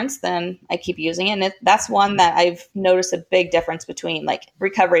big difference, then I keep using it. And that's one that I've noticed a big difference between like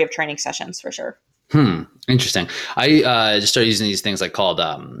recovery of training sessions for sure. Interesting. I just started using these things called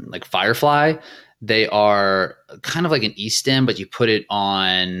like Firefly. They are kind of like an E-stim, but you put it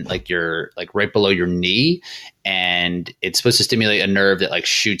on like right below your knee, and it's supposed to stimulate a nerve that like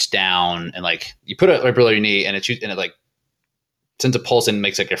shoots down, and like you put it right below your knee, and it shoots, and it like sends a pulse and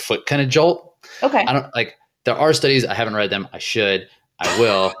makes like your foot kind of jolt. Okay. There are studies. I haven't read them. I should. I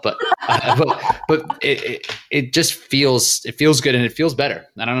will, but it just feels good, and it feels better.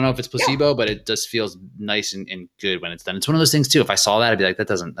 I don't know if it's placebo, but it just feels nice and good when it's done. It's one of those things too. If I saw that, I'd be like, that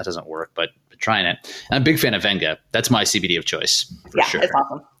doesn't work. But trying it, and I'm a big fan of Venga. That's my CBD of choice. For sure. It's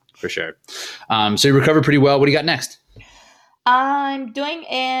awesome. For sure. So you recovered pretty well. What do you got next? I'm doing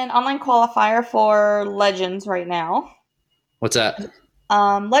an online qualifier for Legends right now. What's that?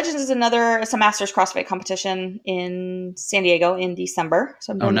 Legends is it's a Masters CrossFit competition in San Diego in December.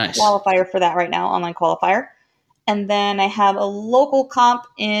 So I'm doing a qualifier for that right now, online qualifier. And then I have a local comp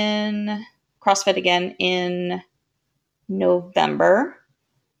in CrossFit again in November.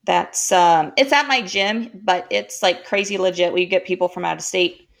 That's, it's at my gym, but it's like crazy legit. We get people from out of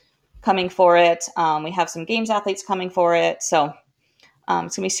state coming for it. We have some games athletes coming for it. So it's going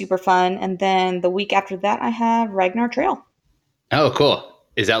to be super fun. And then the week after that, I have Ragnar Trail. Oh, cool.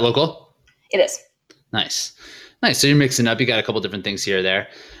 Is that local? It is. Nice. So you're mixing up. You got a couple different things here or there.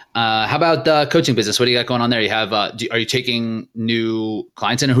 How about the coaching business? What do you got going on there? You have, are you taking new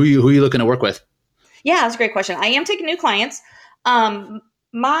clients in? Who are you looking to work with? Yeah, that's a great question. I am taking new clients.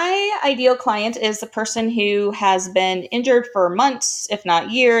 My ideal client is the person who has been injured for months, if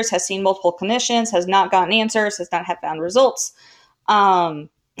not years, has seen multiple clinicians, has not gotten answers, has not found results.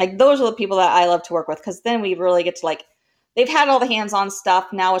 Like those are the people that I love to work with, because then we really get to like, they've had all the hands-on stuff.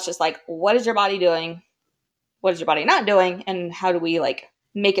 Now it's just like, what is your body doing? What is your body not doing? And how do we like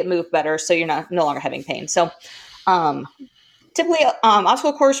make it move better so you're no longer having pain? So typically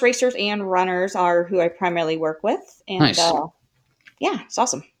obstacle course racers and runners are who I primarily work with. And nice. Yeah, it's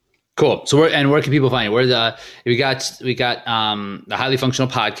awesome. Cool. So where can people find you? We got the Highly Functional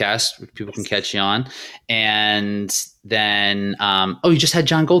podcast, which people can catch you on. And then you just had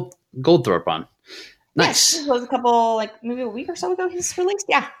John Goldthorpe on. Nice. Yes, it was a couple, maybe a week or so ago he's released.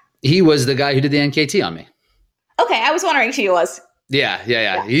 Yeah. He was the guy who did the NKT on me. Okay, I was wondering who he was.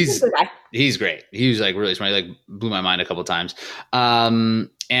 Yeah. He's great. He was like really smart. He like blew my mind a couple of times. And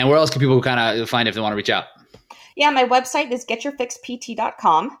where else can people kind of find if they want to reach out? Yeah, my website is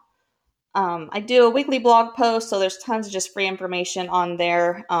getyourfixpt.com. I do a weekly blog post, so there's tons of just free information on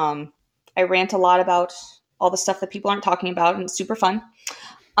there. I rant a lot about all the stuff that people aren't talking about, and it's super fun.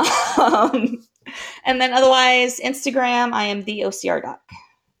 And then otherwise, Instagram, I am the OCR doc.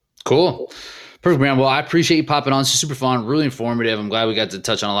 Cool. Perfect, Brianne. Well, I appreciate you popping on. It's super fun, really informative. I'm glad we got to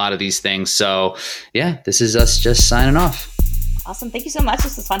touch on a lot of these things. So yeah, this is us just signing off. Awesome. Thank you so much.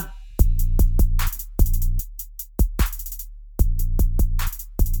 This was fun.